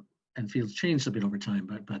in. And fields change a bit over time,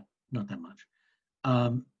 but not that much.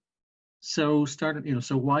 So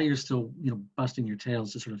while you're still, busting your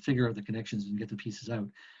tails to sort of figure out the connections and get the pieces out,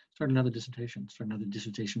 start another dissertation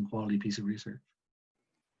quality piece of research.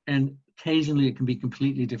 And occasionally it can be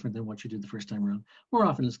completely different than what you did the first time around. More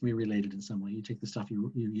often it's going to be related in some way. You take the stuff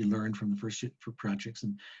you learned from the first projects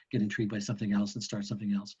and get intrigued by something else and start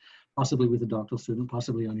something else, possibly with a doctoral student,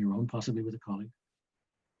 possibly on your own, possibly with a colleague.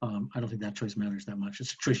 I don't think that choice matters that much.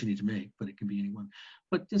 It's a choice you need to make, but it can be anyone.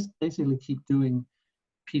 But just basically keep doing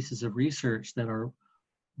pieces of research that are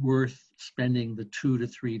worth spending the 2 to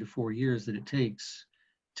 3 to 4 years that it takes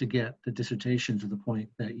to get the dissertation to the point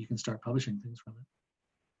that you can start publishing things from it.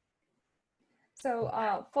 So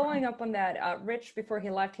following up on that, Rich, before he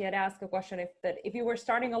left, he had asked a question if you were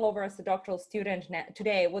starting all over as a doctoral student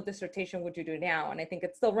today, what dissertation would you do now? And I think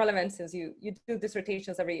it's still relevant since you do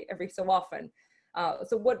dissertations every so often.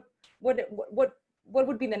 So what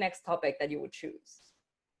would be the next topic that you would choose?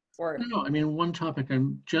 Or one topic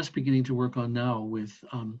I'm just beginning to work on now with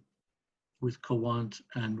Kawant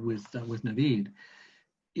and with Naveed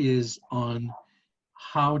is on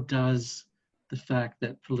how does the fact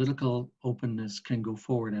that political openness can go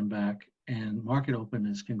forward and back and market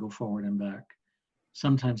openness can go forward and back,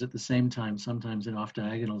 sometimes at the same time, sometimes in off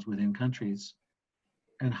diagonals within countries,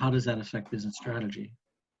 and how does that affect business strategy?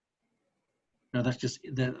 Now that's just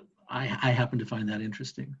that I happen to find that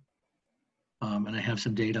interesting, and I have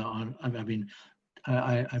some data on.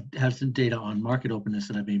 I have some data on market openness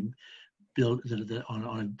that I've been built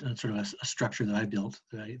on a sort of a structure that I built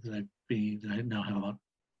that I now have about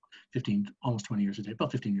 15, almost 20 years of data,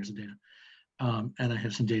 about 15 years of data, and I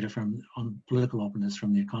have some data on political openness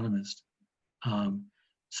from The Economist,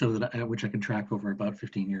 so that which I can track over about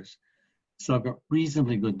 15 years. So I've got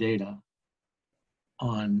reasonably good data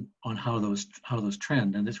on how those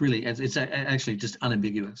trend, and it's actually just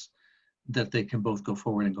unambiguous that they can both go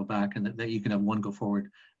forward and go back, and that you can have one go forward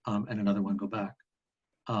and another one go back.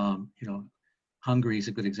 Hungary is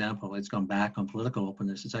a good example. It's gone back on political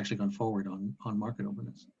openness. It's actually gone forward on market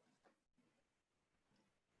openness.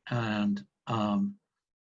 And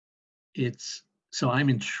so I'm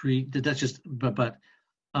intrigued. That's just, but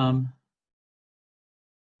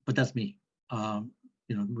that's me.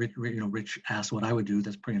 Rich asked what I would do.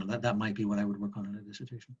 That's that might be what I would work on in a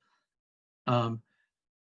dissertation.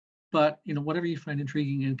 But whatever you find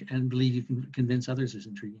intriguing and believe you can convince others is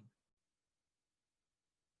intriguing.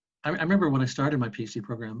 I remember when I started my PhD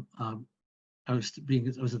program, I was at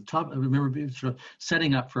the top. I remember being sort of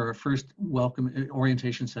setting up for our first welcome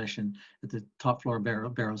orientation session at the top floor of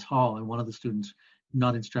Barrows Hall, and one of the students,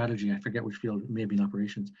 not in strategy, I forget which field, maybe in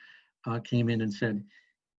operations, came in and said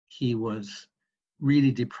he was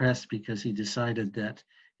really depressed because he discovered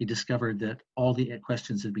that all the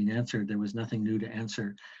questions had been answered. There was nothing new to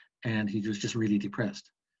answer, and he was just really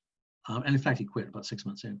depressed. And in fact, he quit about 6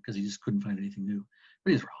 months in because he just couldn't find anything new.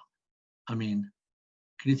 But he's wrong. I mean,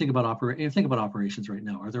 can you think about operations right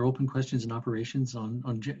now? Are there open questions in operations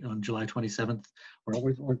on July 27th or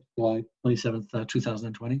July 27th,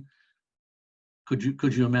 2020?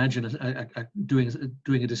 Could you imagine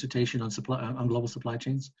doing a dissertation on global supply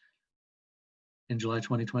chains in July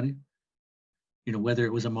 2020? You know, whether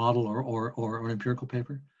it was a model or an empirical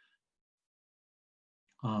paper,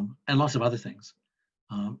 and lots of other things.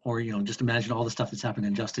 Or, you know, just imagine all the stuff that's happened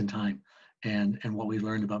in just in time and what we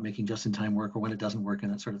learned about making just in time work or when it doesn't work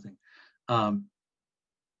and that sort of thing.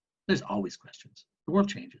 There's always questions. The world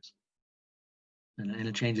changes, and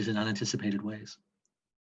it changes in unanticipated ways.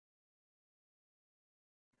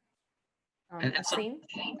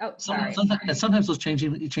 Sometimes those changes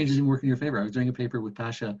even work in your favor. I was doing a paper with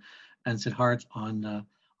Pasha and Siddharth on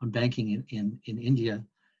banking in India.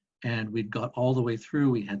 And we'd got all the way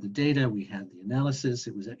through. We had the data, we had the analysis.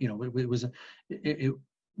 It was, you know, it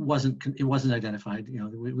wasn't identified. You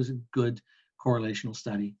know, it was a good correlational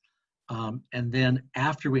study. And then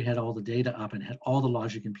after we had all the data up and had all the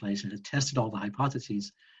logic in place and had tested all the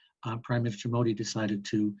hypotheses, Prime Minister Modi decided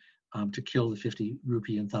to kill the 50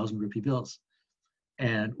 rupee and 1,000 rupee bills,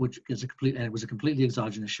 and it was a completely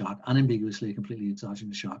exogenous shock, unambiguously a completely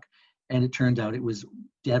exogenous shock. And it turned out it was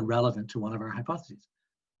dead relevant to one of our hypotheses.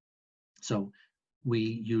 So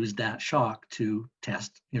we used that shock to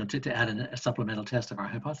test, you know, to add a supplemental test of our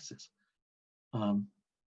hypothesis.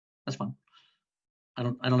 That's fun. I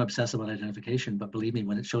don't obsess about identification, but believe me,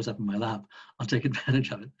 when it shows up in my lab, I'll take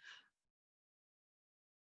advantage of it.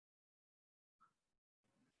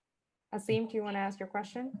 Asim, do you want to ask your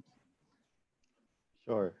question?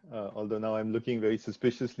 Sure. Although now I'm looking very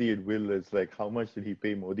suspiciously at Will as like, how much did he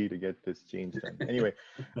pay Modi to get this change done? Anyway.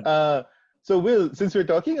 So Will, since we're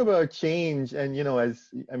talking about change and, you know,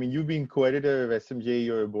 you've been co-editor of SMJ,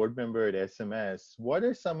 you're a board member at SMS. What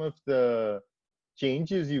are some of the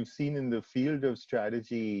changes you've seen in the field of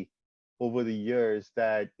strategy over the years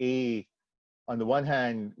that on the one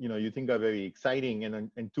hand, you know, you think are very exciting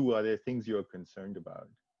and two, are there things you're concerned about?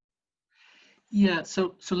 Yeah,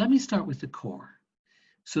 so let me start with the core.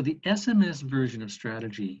 So the SMS version of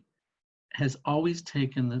strategy has always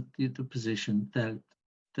taken the position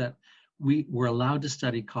that we were allowed to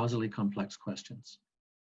study causally complex questions,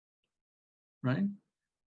 right?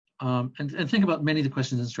 And think about many of the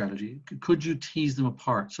questions in strategy. Could you tease them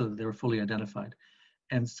apart so that they were fully identified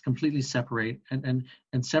and completely separate and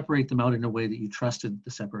separate them out in a way that you trusted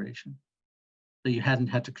the separation, that you hadn't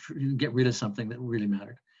had to get rid of something that really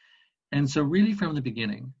mattered? And so really from the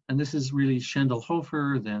beginning, and this is really Schendel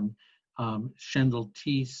Hofer, then Schendel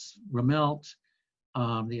Thies Rummelt,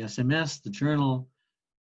 the SMS, the journal,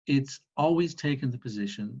 it's always taken the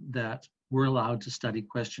position that we're allowed to study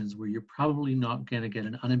questions where you're probably not going to get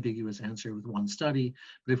an unambiguous answer with one study,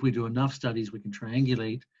 but if we do enough studies, we can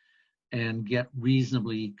triangulate and get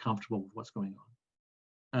reasonably comfortable with what's going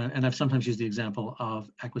on. And I've sometimes used the example of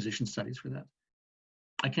acquisition studies for that.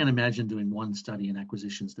 I can't imagine doing one study in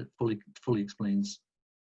acquisitions that fully explains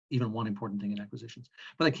even one important thing in acquisitions.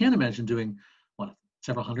 But I can imagine doing,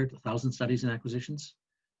 several hundred, 1,000 studies in acquisitions,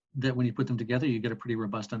 that when you put them together, you get a pretty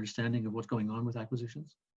robust understanding of what's going on with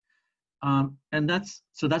acquisitions. And that's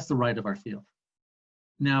the right of our field.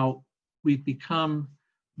 Now, we've become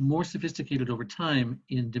more sophisticated over time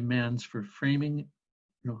in demands for framing,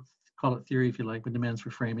 you know, call it theory if you like, but demands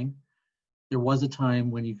for framing. There was a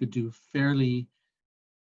time when you could do fairly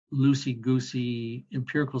loosey-goosey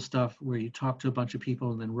empirical stuff where you talked to a bunch of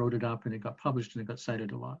people and then wrote it up and it got published and it got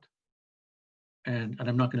cited a lot. And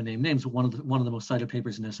I'm not going to name names, but one of the most cited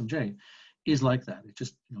papers in SMJ is like that. It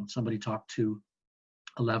just, you know, somebody talked to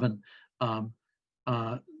 11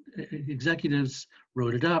 executives,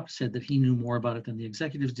 wrote it up, said that he knew more about it than the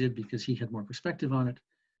executives did because he had more perspective on it,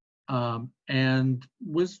 and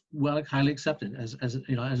was highly accepted as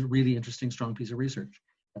a really interesting, strong piece of research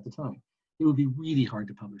at the time. It would be really hard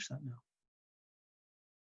to publish that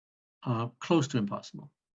now. Close to impossible.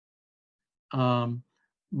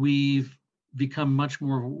 We've become much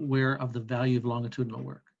more aware of the value of longitudinal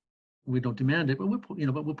work. We don't demand it, but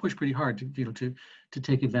we'll push pretty hard to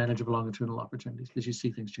take advantage of longitudinal opportunities because you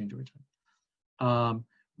see things change over time.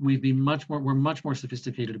 We're much more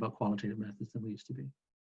sophisticated about qualitative methods than we used to be,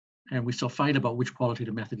 and we still fight about which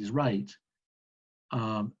qualitative method is right.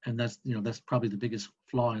 And that's probably the biggest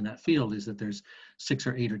flaw in that field, is that there's 6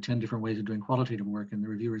 or 8 or 10 different ways of doing qualitative work, and the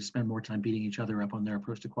reviewers spend more time beating each other up on their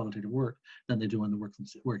approach to qualitative work than they do on the work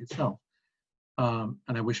itself.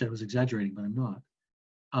 And I wish I was exaggerating, but I'm not.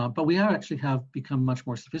 But we actually have become much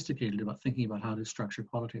more sophisticated about thinking about how to structure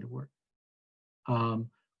qualitative work.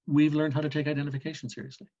 We've learned how to take identification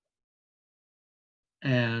seriously.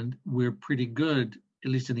 And we're pretty good, at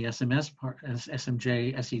least in the SMS part,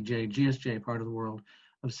 SMJ, SEJ, GSJ part of the world,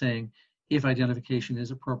 of saying, if identification is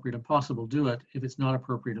appropriate and possible, do it. If it's not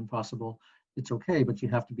appropriate and possible, it's okay, but you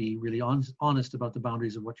have to be really honest about the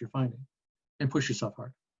boundaries of what you're finding and push yourself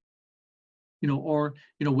hard. Or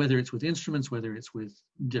whether it's with instruments, whether it's with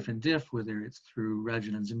diff and diff, whether it's through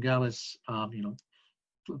Rajan and Zingalis,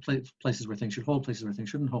 places where things should hold, places where things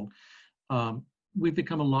shouldn't hold. We've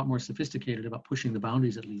become a lot more sophisticated about pushing the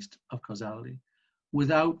boundaries, at least, of causality,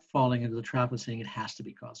 without falling into the trap of saying it has to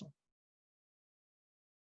be causal.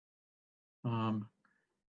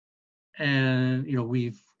 And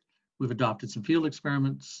we've adopted some field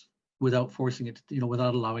experiments without forcing it to,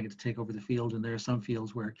 without allowing it to take over the field. And there are some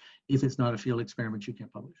fields where if it's not a field experiment, you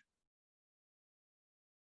can't publish.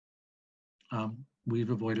 We've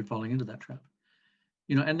avoided falling into that trap.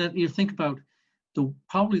 And then you think about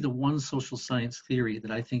probably the one social science theory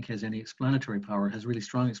that I think has any explanatory power, has really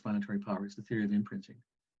strong explanatory power, is the theory of imprinting,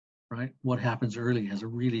 right? What happens early has a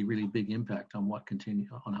really, really big impact on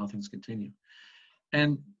on how things continue.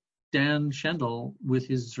 And Dan Schendel, with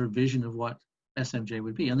his sort of vision of what SMJ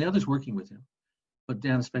would be, and the others working with him, but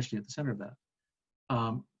Dan especially at the center of that,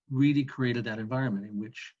 really created that environment in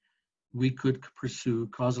which we could pursue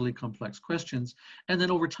causally complex questions. And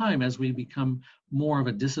then over time, as we become more of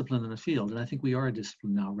a discipline in a field, and I think we are a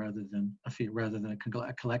discipline now rather than a field, rather than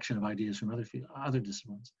a collection of ideas from other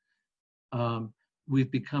disciplines,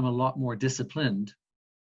 we've become a lot more disciplined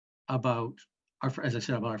about as I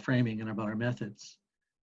said, about our framing and about our methods.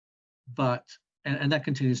 But and that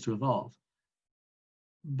continues to evolve.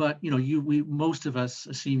 But most of us,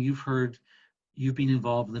 Asim, you've been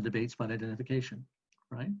involved in the debates about identification,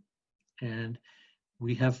 right? And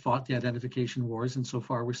we have fought the identification wars, and so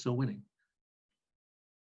far we're still winning.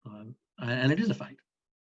 And it is a fight,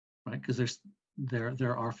 right? Because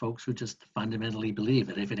there are folks who just fundamentally believe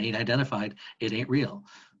that if it ain't identified, it ain't real,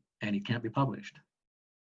 and it can't be published.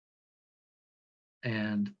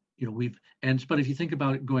 And but if you think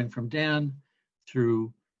about it, going from Dan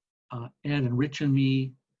through Ed and Rich and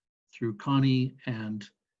me, through Connie and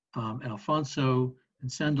Alfonso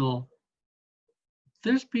and Sendel,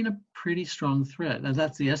 there's been a pretty strong thread, and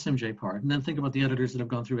that's the SMJ part. And then think about the editors that have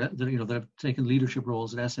gone through, that have taken leadership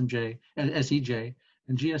roles at SMJ, at SEJ,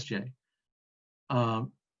 and GSJ.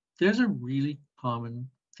 There's a really common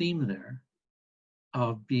theme there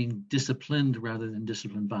of being disciplined rather than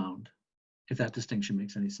discipline bound, if that distinction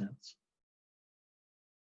makes any sense.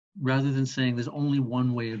 Rather than saying there's only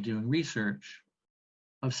one way of doing research,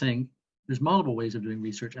 of saying there's multiple ways of doing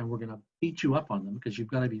research, and we're going to beat you up on them because you've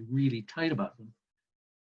got to be really tight about them.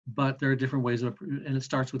 But there are different ways of, and it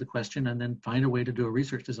starts with a question, and then find a way to do a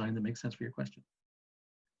research design that makes sense for your question.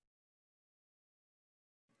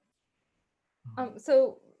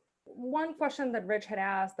 So one question that Rich had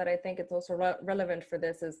asked that I think it's also relevant for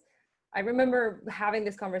this is, I remember having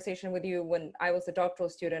this conversation with you when I was a doctoral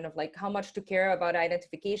student of like how much to care about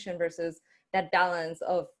identification versus that balance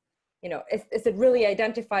of, is it really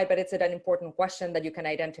identified, but is it an important question that you can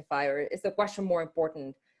identify, or is the question more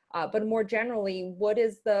important? But more generally, what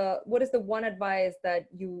is the one advice that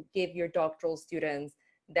you give your doctoral students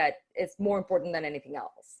that is more important than anything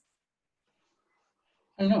else?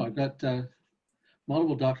 I don't know. I've got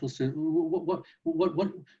multiple doctoral students.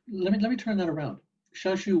 Let me turn that around.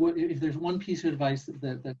 Shashu, if there's one piece of advice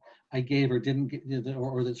that I gave or didn't get,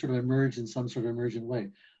 or that sort of emerged in some sort of emergent way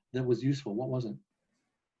that was useful, what was it?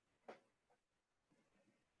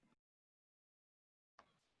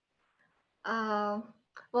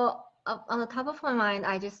 Well, on the top of my mind,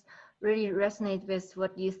 I just really resonate with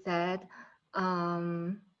what you said.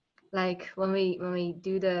 Like when we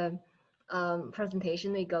do the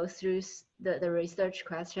presentation, we go through the research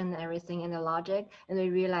question, everything, and the logic, and we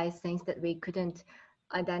realize things that we couldn't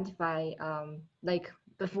identify like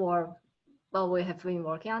before. Well, we have been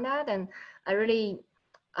working on that, and I really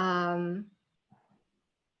I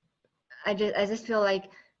just feel like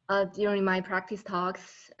during my practice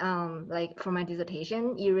talks, like for my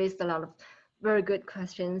dissertation, you raised a lot of very good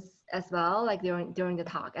questions as well, like during the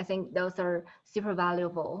talk. I think those are super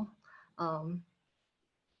valuable.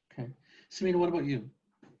 Okay. Samina, what about you?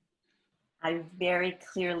 I very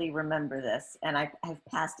clearly remember this, and I've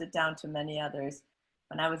passed it down to many others.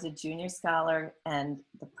 When I was a junior scholar and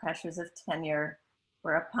the pressures of tenure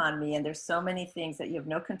were upon me, and there's so many things that you have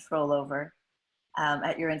no control over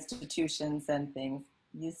at your institutions and things,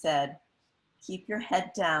 you said, keep your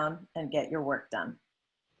head down and get your work done.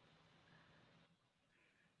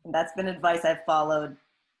 And that's been advice I've followed.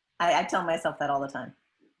 I tell myself that all the time.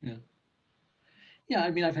 Yeah. Yeah,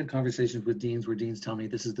 I mean, I've had conversations with deans where deans tell me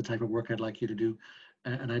this is the type of work I'd like you to do,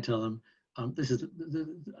 and I tell them this is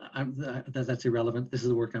that's irrelevant. This is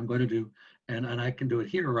the work I'm going to do, and I can do it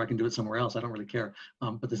here or I can do it somewhere else. I don't really care.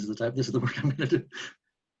 But this is the work I'm going to do.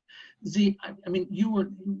 Z, I mean, you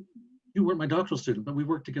weren't my doctoral student, but we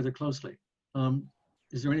worked together closely.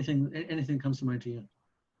 Is there anything comes to mind to you?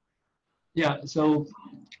 Yeah, so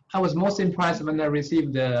I was most impressed when I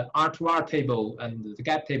received the R2R table and the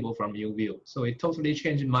gap table from YouView. So it totally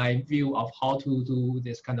changed my view of how to do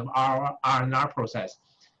this kind of R&R process.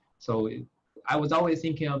 So I was always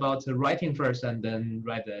thinking about writing first and then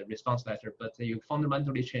write the response letter, but you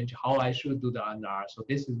fundamentally change how I should do the R&R. So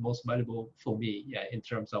this is most valuable for me, yeah, in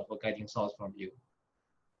terms of getting thoughts from you.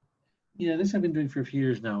 Yeah, this I've been doing for a few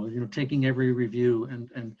years now. You know, taking every review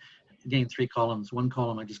and again 3 columns. One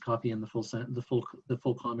column I just copy in the full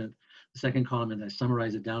comment. The second comment I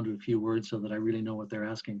summarize it down to a few words so that I really know what they're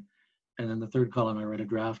asking. And then the third column I write a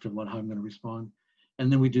draft of how I'm going to respond.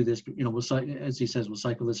 And then we do this. You know, as he says, we'll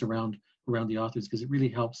cycle this around the authors because it really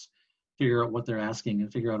helps figure out what they're asking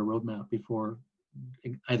and figure out a roadmap before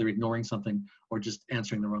either ignoring something or just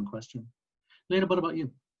answering the wrong question. Lena, what about you?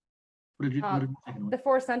 What did you take away? The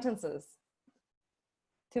 4 sentences.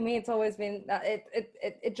 To me, it's always been,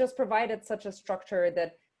 it just provided such a structure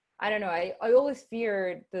that, I don't know, I always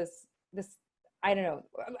feared this, I don't know,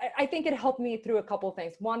 I think it helped me through a couple of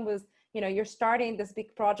things. One was, you know, you're starting this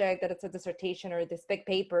big project that it's a dissertation or this big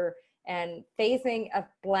paper, and facing a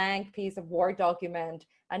blank piece of Word document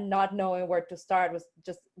and not knowing where to start was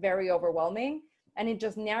just very overwhelming. And it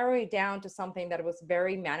just narrowed it down to something that was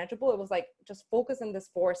very manageable. It was like, just focus on this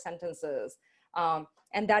 4 sentences.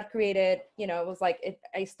 And that created, you know, it was like,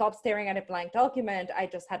 I stopped staring at a blank document. I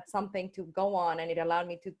just had something to go on, and it allowed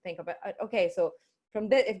me to think about, okay, so from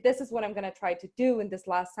this, if this is what I'm going to try to do in this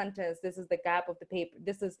last sentence, this is the gap of the paper,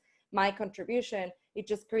 this is my contribution. It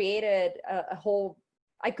just created a whole,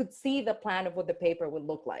 I could see the plan of what the paper would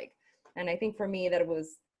look like. And I think for me, that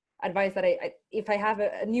was advice that if I have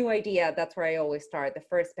a new idea, that's where I always start, the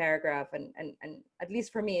first paragraph. And at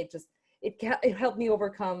least for me, it helped me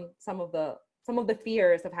overcome some of the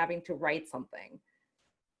fears of having to write something.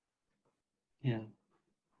 Yeah.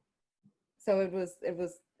 So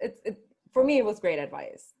for me, it was great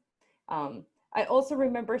advice. I also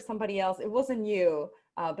remember somebody else, it wasn't you,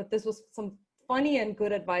 but this was some funny and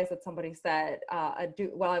good advice that somebody said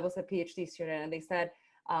while I was a PhD student, and they said,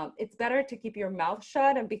 it's better to keep your mouth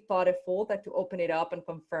shut and be thoughtful than to open it up and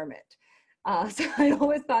confirm it. So I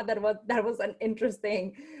always thought that was an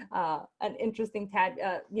interesting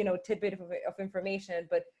tidbit of information.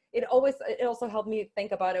 But it also helped me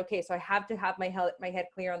think about, okay, so I have to have my head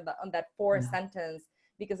clear on that 4 sentence,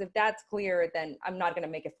 because if that's clear, then I'm not going to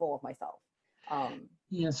make a fool of myself.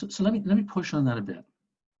 Yeah. So let me push on that a bit.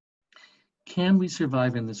 Can we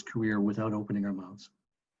survive in this career without opening our mouths?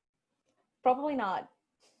 Probably not.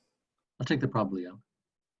 I'll take the probably out.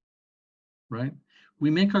 Right? We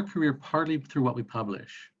make our career partly through what we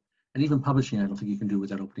publish, and even publishing, I don't think you can do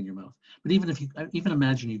without opening your mouth. But even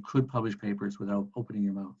imagine you could publish papers without opening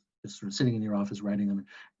your mouth, just sort of sitting in your office, writing them,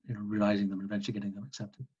 revising them, and eventually getting them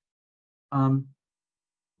accepted.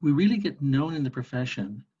 We really get known in the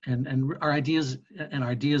profession, and our ideas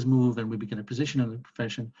move, and we begin a position in the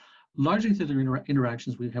profession, largely through the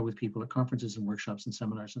interactions we have with people at conferences and workshops and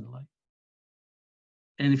seminars and the like.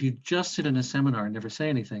 And if you just sit in a seminar and never say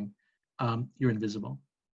anything, you're invisible.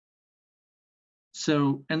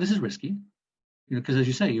 So, and this is risky, because as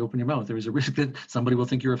you say, you open your mouth, there is a risk that somebody will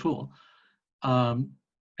think you're a fool.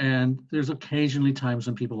 And there's occasionally times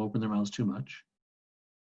when people open their mouths too much,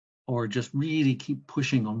 or just really keep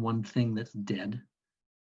pushing on one thing that's dead.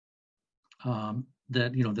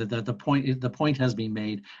 That the point has been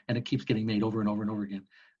made, and it keeps getting made over and over and over again,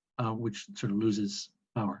 which sort of loses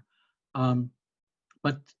power.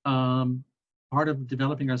 But part of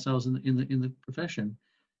developing ourselves in the profession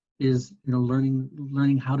is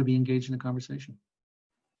learning how to be engaged in a conversation.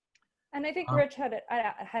 And I think Rich had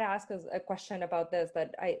asked us a question about this,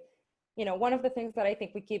 that one of the things that I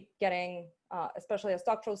think we keep getting, especially as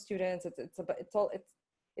doctoral students,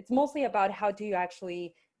 it's mostly about how do you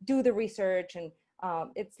actually do the research, and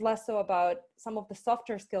it's less so about some of the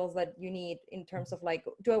softer skills that you need in terms of like,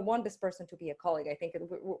 do I want this person to be a colleague? I think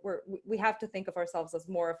we have to think of ourselves as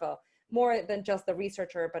more than just the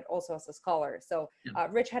researcher, but also as a scholar. So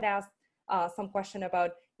Rich had asked some question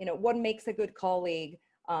about, what makes a good colleague,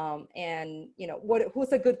 and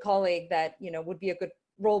who's a good colleague that would be a good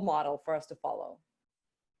role model for us to follow.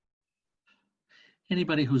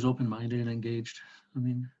 Anybody who's open-minded and engaged. I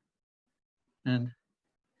mean, and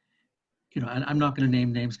you know, and I'm not going to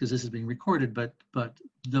name names because this is being recorded, but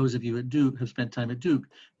those of you at Duke who have spent time at Duke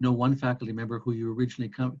know one faculty member who you originally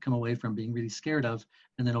come away from being really scared of,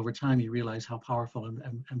 and then over time you realize how powerful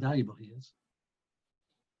and valuable he is.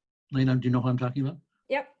 Lena, do you know who I'm talking about?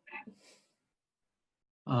 Yep.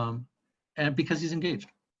 And because he's engaged,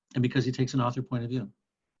 and because he takes an author point of view,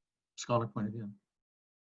 scholar point of view.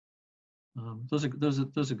 Those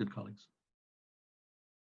are good colleagues.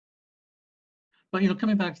 But you know,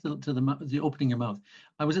 coming back to the opening your mouth,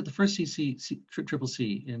 I was at the first Triple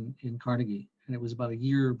C in Carnegie, and it was about a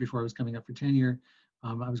year before I was coming up for tenure.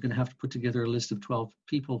 I was going to have to put together a list of 12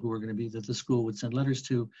 people who were going to be that the school would send letters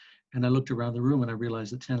to, and I looked around the room and I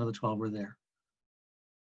realized that 10 of the 12 were there.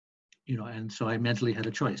 You know, and so I mentally had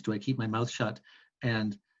a choice: do I keep my mouth shut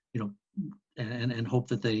and you know, and hope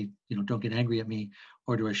that they don't get angry at me,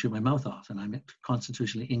 or do I shoot my mouth off? And I'm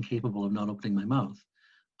constitutionally incapable of not opening my mouth,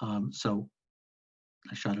 so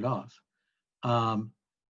I shut it off.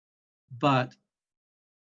 But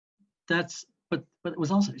it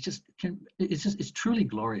was also, it's truly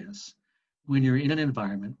glorious when you're in an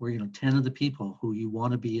environment where 10 of the people who you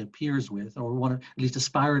want to be peers with, or want to at least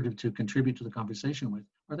aspire to contribute to the conversation with,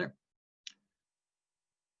 are there.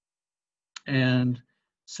 And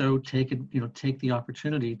so take the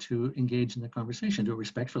opportunity to engage in the conversation. Do it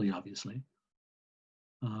respectfully, obviously,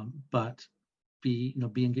 but be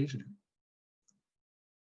engaged in it.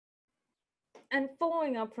 And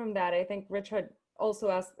following up from that, I think Richard also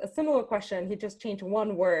asked a similar question. He just changed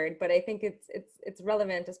one word, but I think it's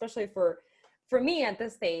relevant, especially for me at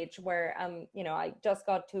this stage where I just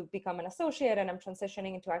got to become an associate and I'm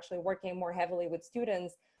transitioning into actually working more heavily with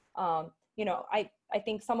students. I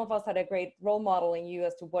think some of us had a great role model in you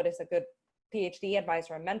as to what is a good PhD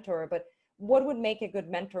advisor and mentor, but what would make a good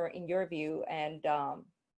mentor in your view, and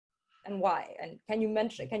why? And can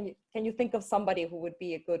you think of somebody who would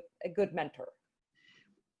be a good mentor?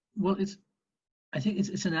 Well, I think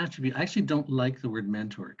it's an attribute. I actually don't like the word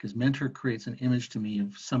mentor, because mentor creates an image to me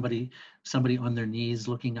of somebody on their knees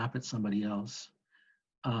looking up at somebody else.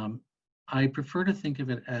 I prefer to think of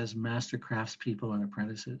it as master craftspeople and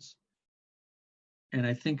apprentices. And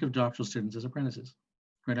I think of doctoral students as apprentices,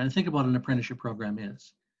 right? I think about what an apprenticeship program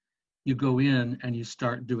is. You go in and you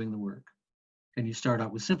start doing the work, and you start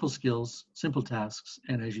out with simple skills, simple tasks,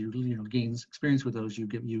 and as you gain experience with those, you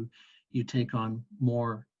take on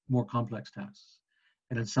more complex tasks.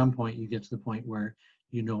 And at some point, you get to the point where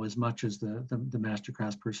you know as much as the master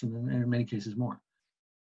crafts person, and in many cases more.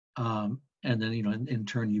 And then in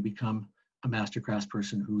turn, you become a master crafts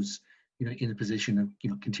person who's in a position of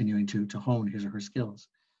continuing to hone his or her skills.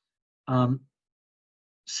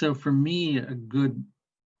 So for me,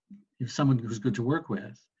 someone who's good to work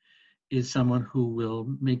with is someone who will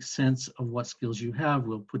make sense of what skills you have,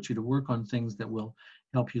 will put you to work on things that will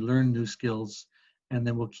help you learn new skills, and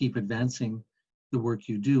then will keep advancing the work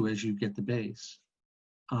you do as you get the base.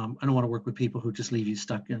 I don't want to work with people who just leave you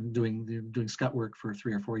stuck in doing scut work for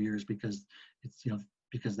 3 or 4 years because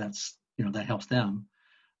that's that helps them.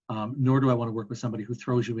 Nor do I want to work with somebody who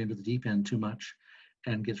throws you into the deep end too much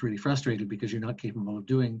and gets really frustrated because you're not capable of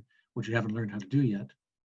doing what you haven't learned how to do yet.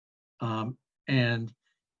 And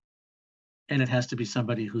it has to be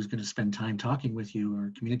somebody who's going to spend time talking with you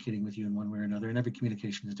or communicating with you in one way or another. And every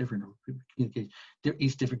communication is different.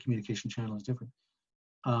 Each different communication channel is different.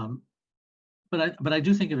 But I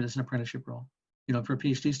do think of it as an apprenticeship role. For a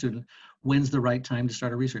PhD student, when's the right time to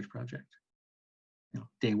start a research project?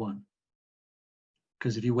 Day one.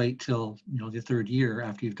 Because if you wait till the 3rd year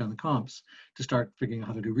after you've done the comps to start figuring out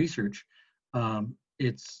how to do research,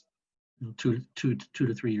 it's 2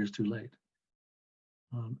 to 3 years too late.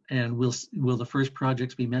 And will the first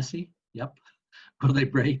projects be messy? Yep. Will they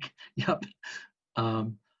break? Yep.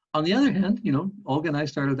 On the other hand, Olga and I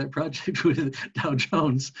started that project with Dow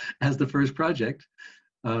Jones as the first project,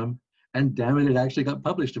 and damn it actually got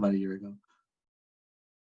published about a year ago.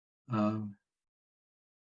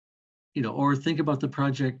 Or think about the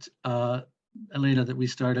project, Elena, that we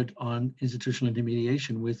started on institutional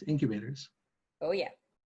intermediation with incubators. Oh yeah.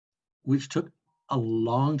 Which took a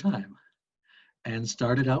long time and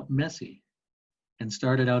started out messy, and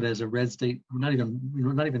started out as a red state, not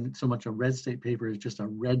even so much a red state paper as just a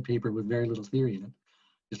red paper with very little theory in it,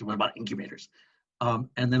 just about incubators. And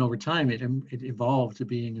then over time, it evolved to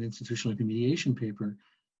being an institutional intermediation paper.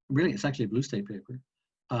 Really, it's actually a blue state paper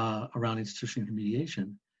around institutional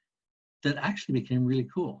intermediation that actually became really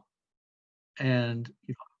cool. And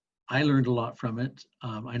I learned a lot from it.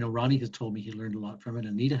 I know Ronnie has told me he learned a lot from it.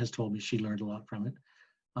 Anita has told me she learned a lot from it.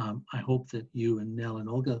 I hope that you and Nell and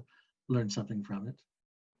Olga learned something from it.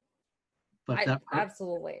 But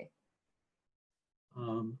absolutely.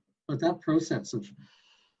 But that process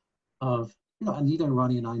of you know, Anita and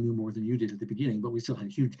Ronnie and I knew more than you did at the beginning, but we still had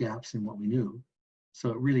huge gaps in what we knew. So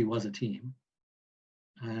it really was a team.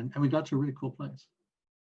 And we got to a really cool place.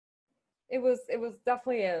 It was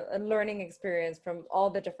definitely a learning experience from all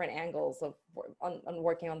the different angles of on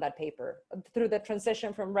working on that paper, through the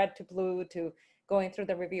transition from red to blue, to going through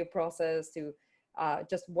the review process, to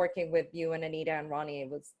just working with you and Anita and Ronnie. It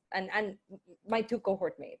was, and my 2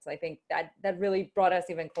 cohort mates. I think that really brought us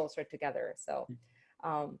even closer together. So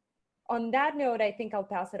on that note, I think I'll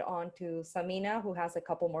pass it on to Samina, who has a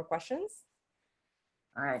couple more questions.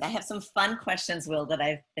 All right, I have some fun questions, Will, that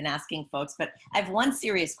I've been asking folks, but I have one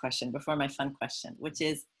serious question before my fun question, which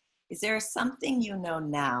is there something you know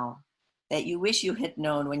now that you wish you had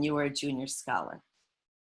known when you were a junior scholar?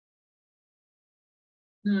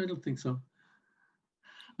 No, I don't think so.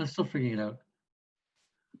 I'm still figuring it out.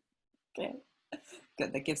 Okay,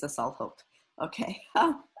 good, that gives us all hope. Okay,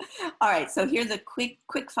 all right, so here's a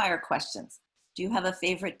quick fire questions. Do you have a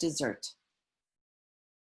favorite dessert?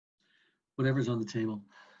 Whatever's on the table.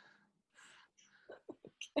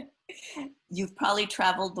 Okay. You've probably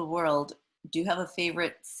traveled the world. Do you have a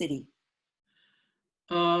favorite city?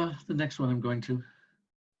 The next one I'm going to.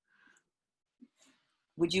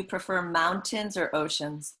 Would you prefer mountains or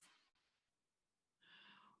oceans?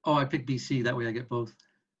 Oh, I picked BC. That way I get both.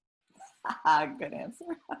 Good answer.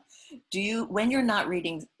 When you're not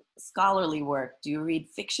reading scholarly work, do you read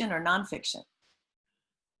fiction or nonfiction?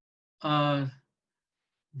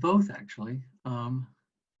 Both, actually.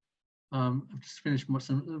 I've just finished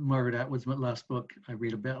Margaret Atwood's last book. I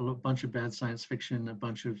read a bunch of bad science fiction, a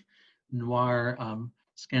bunch of noir,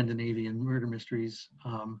 Scandinavian murder mysteries.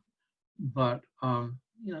 But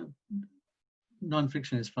you know,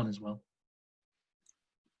 nonfiction is fun as well.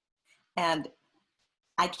 And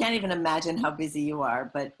I can't even imagine how busy you are,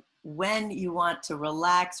 but when you want to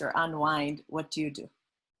relax or unwind, what do you do?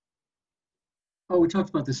 Oh, we talked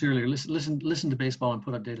about this earlier. Listen to baseball and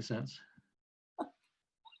put up data sets.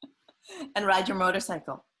 And ride your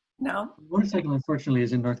motorcycle? No? Motorcycle, unfortunately,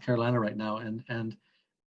 is in North Carolina right now, and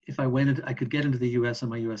if I went, I could get into the U.S. on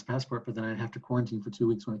my U.S. passport, but then I'd have to quarantine for 2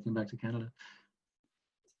 weeks when I came back to Canada.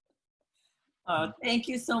 Oh, thank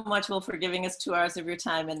you so much, Will, for giving us 2 hours of your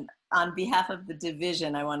time. And on behalf of the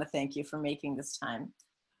division, I want to thank you for making this time.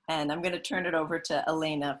 And I'm going to turn it over to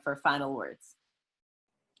Elena for final words.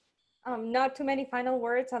 Not too many final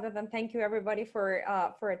words other than thank you everybody for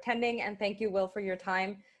attending, and thank you, Will, for your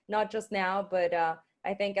time, not just now, but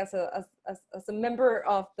I think as a member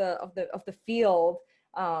of the field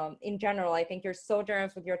in general. I think you're so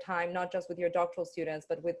generous with your time, not just with your doctoral students,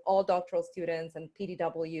 but with all doctoral students and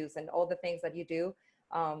PDWs and all the things that you do.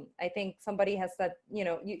 I think somebody has said, you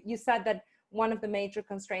know, you said that one of the major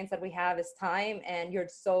constraints that we have is time, and you're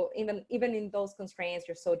so, even in those constraints,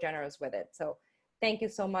 you're so generous with it. So thank you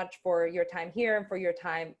so much for your time here and for your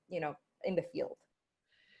time, you know, in the field.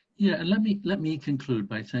 Yeah, and let me conclude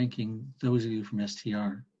by thanking those of you from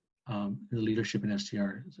STR, the leadership in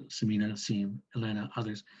STR, Samina, Asim, Elena,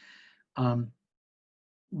 others.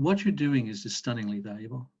 What you're doing is just stunningly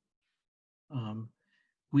valuable.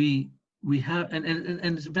 We have, and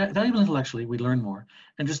it's valuable intellectually, we learn more,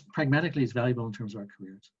 and just pragmatically, it's valuable in terms of our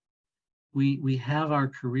careers. We have our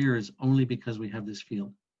careers only because we have this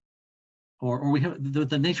field, or we have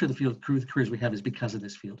the nature of the field, the careers we have is because of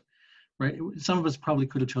this field. Right? Some of us probably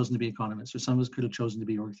could have chosen to be economists, or some of us could have chosen to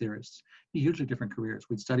be org theorists. Hugely different careers.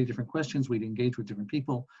 We'd study different questions, we'd engage with different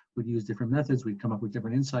people, we'd use different methods, we'd come up with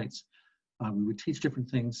different insights, we would teach different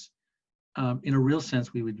things. In a real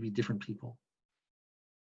sense, we would be different people,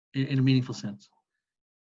 in a meaningful sense.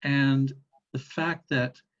 And the fact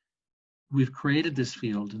that we've created this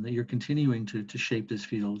field and that you're continuing to shape this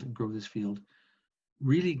field and grow this field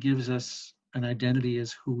really gives us an identity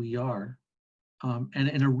as who we are. And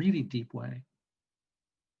in a really deep way.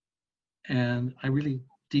 And I really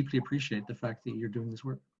deeply appreciate the fact that you're doing this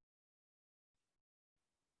work.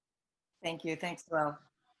 Thank you. Thanks, Will.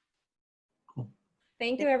 Cool.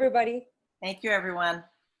 Thank you, everybody. Thank you, everyone.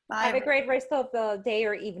 Bye. Have a great rest of the day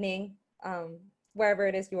or evening, wherever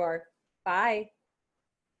it is you are. Bye.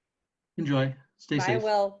 Enjoy. Stay safe. Bye,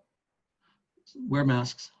 Will. Wear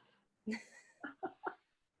masks.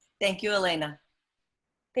 Thank you, Elena.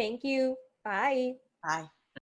 Thank you. Bye. Bye.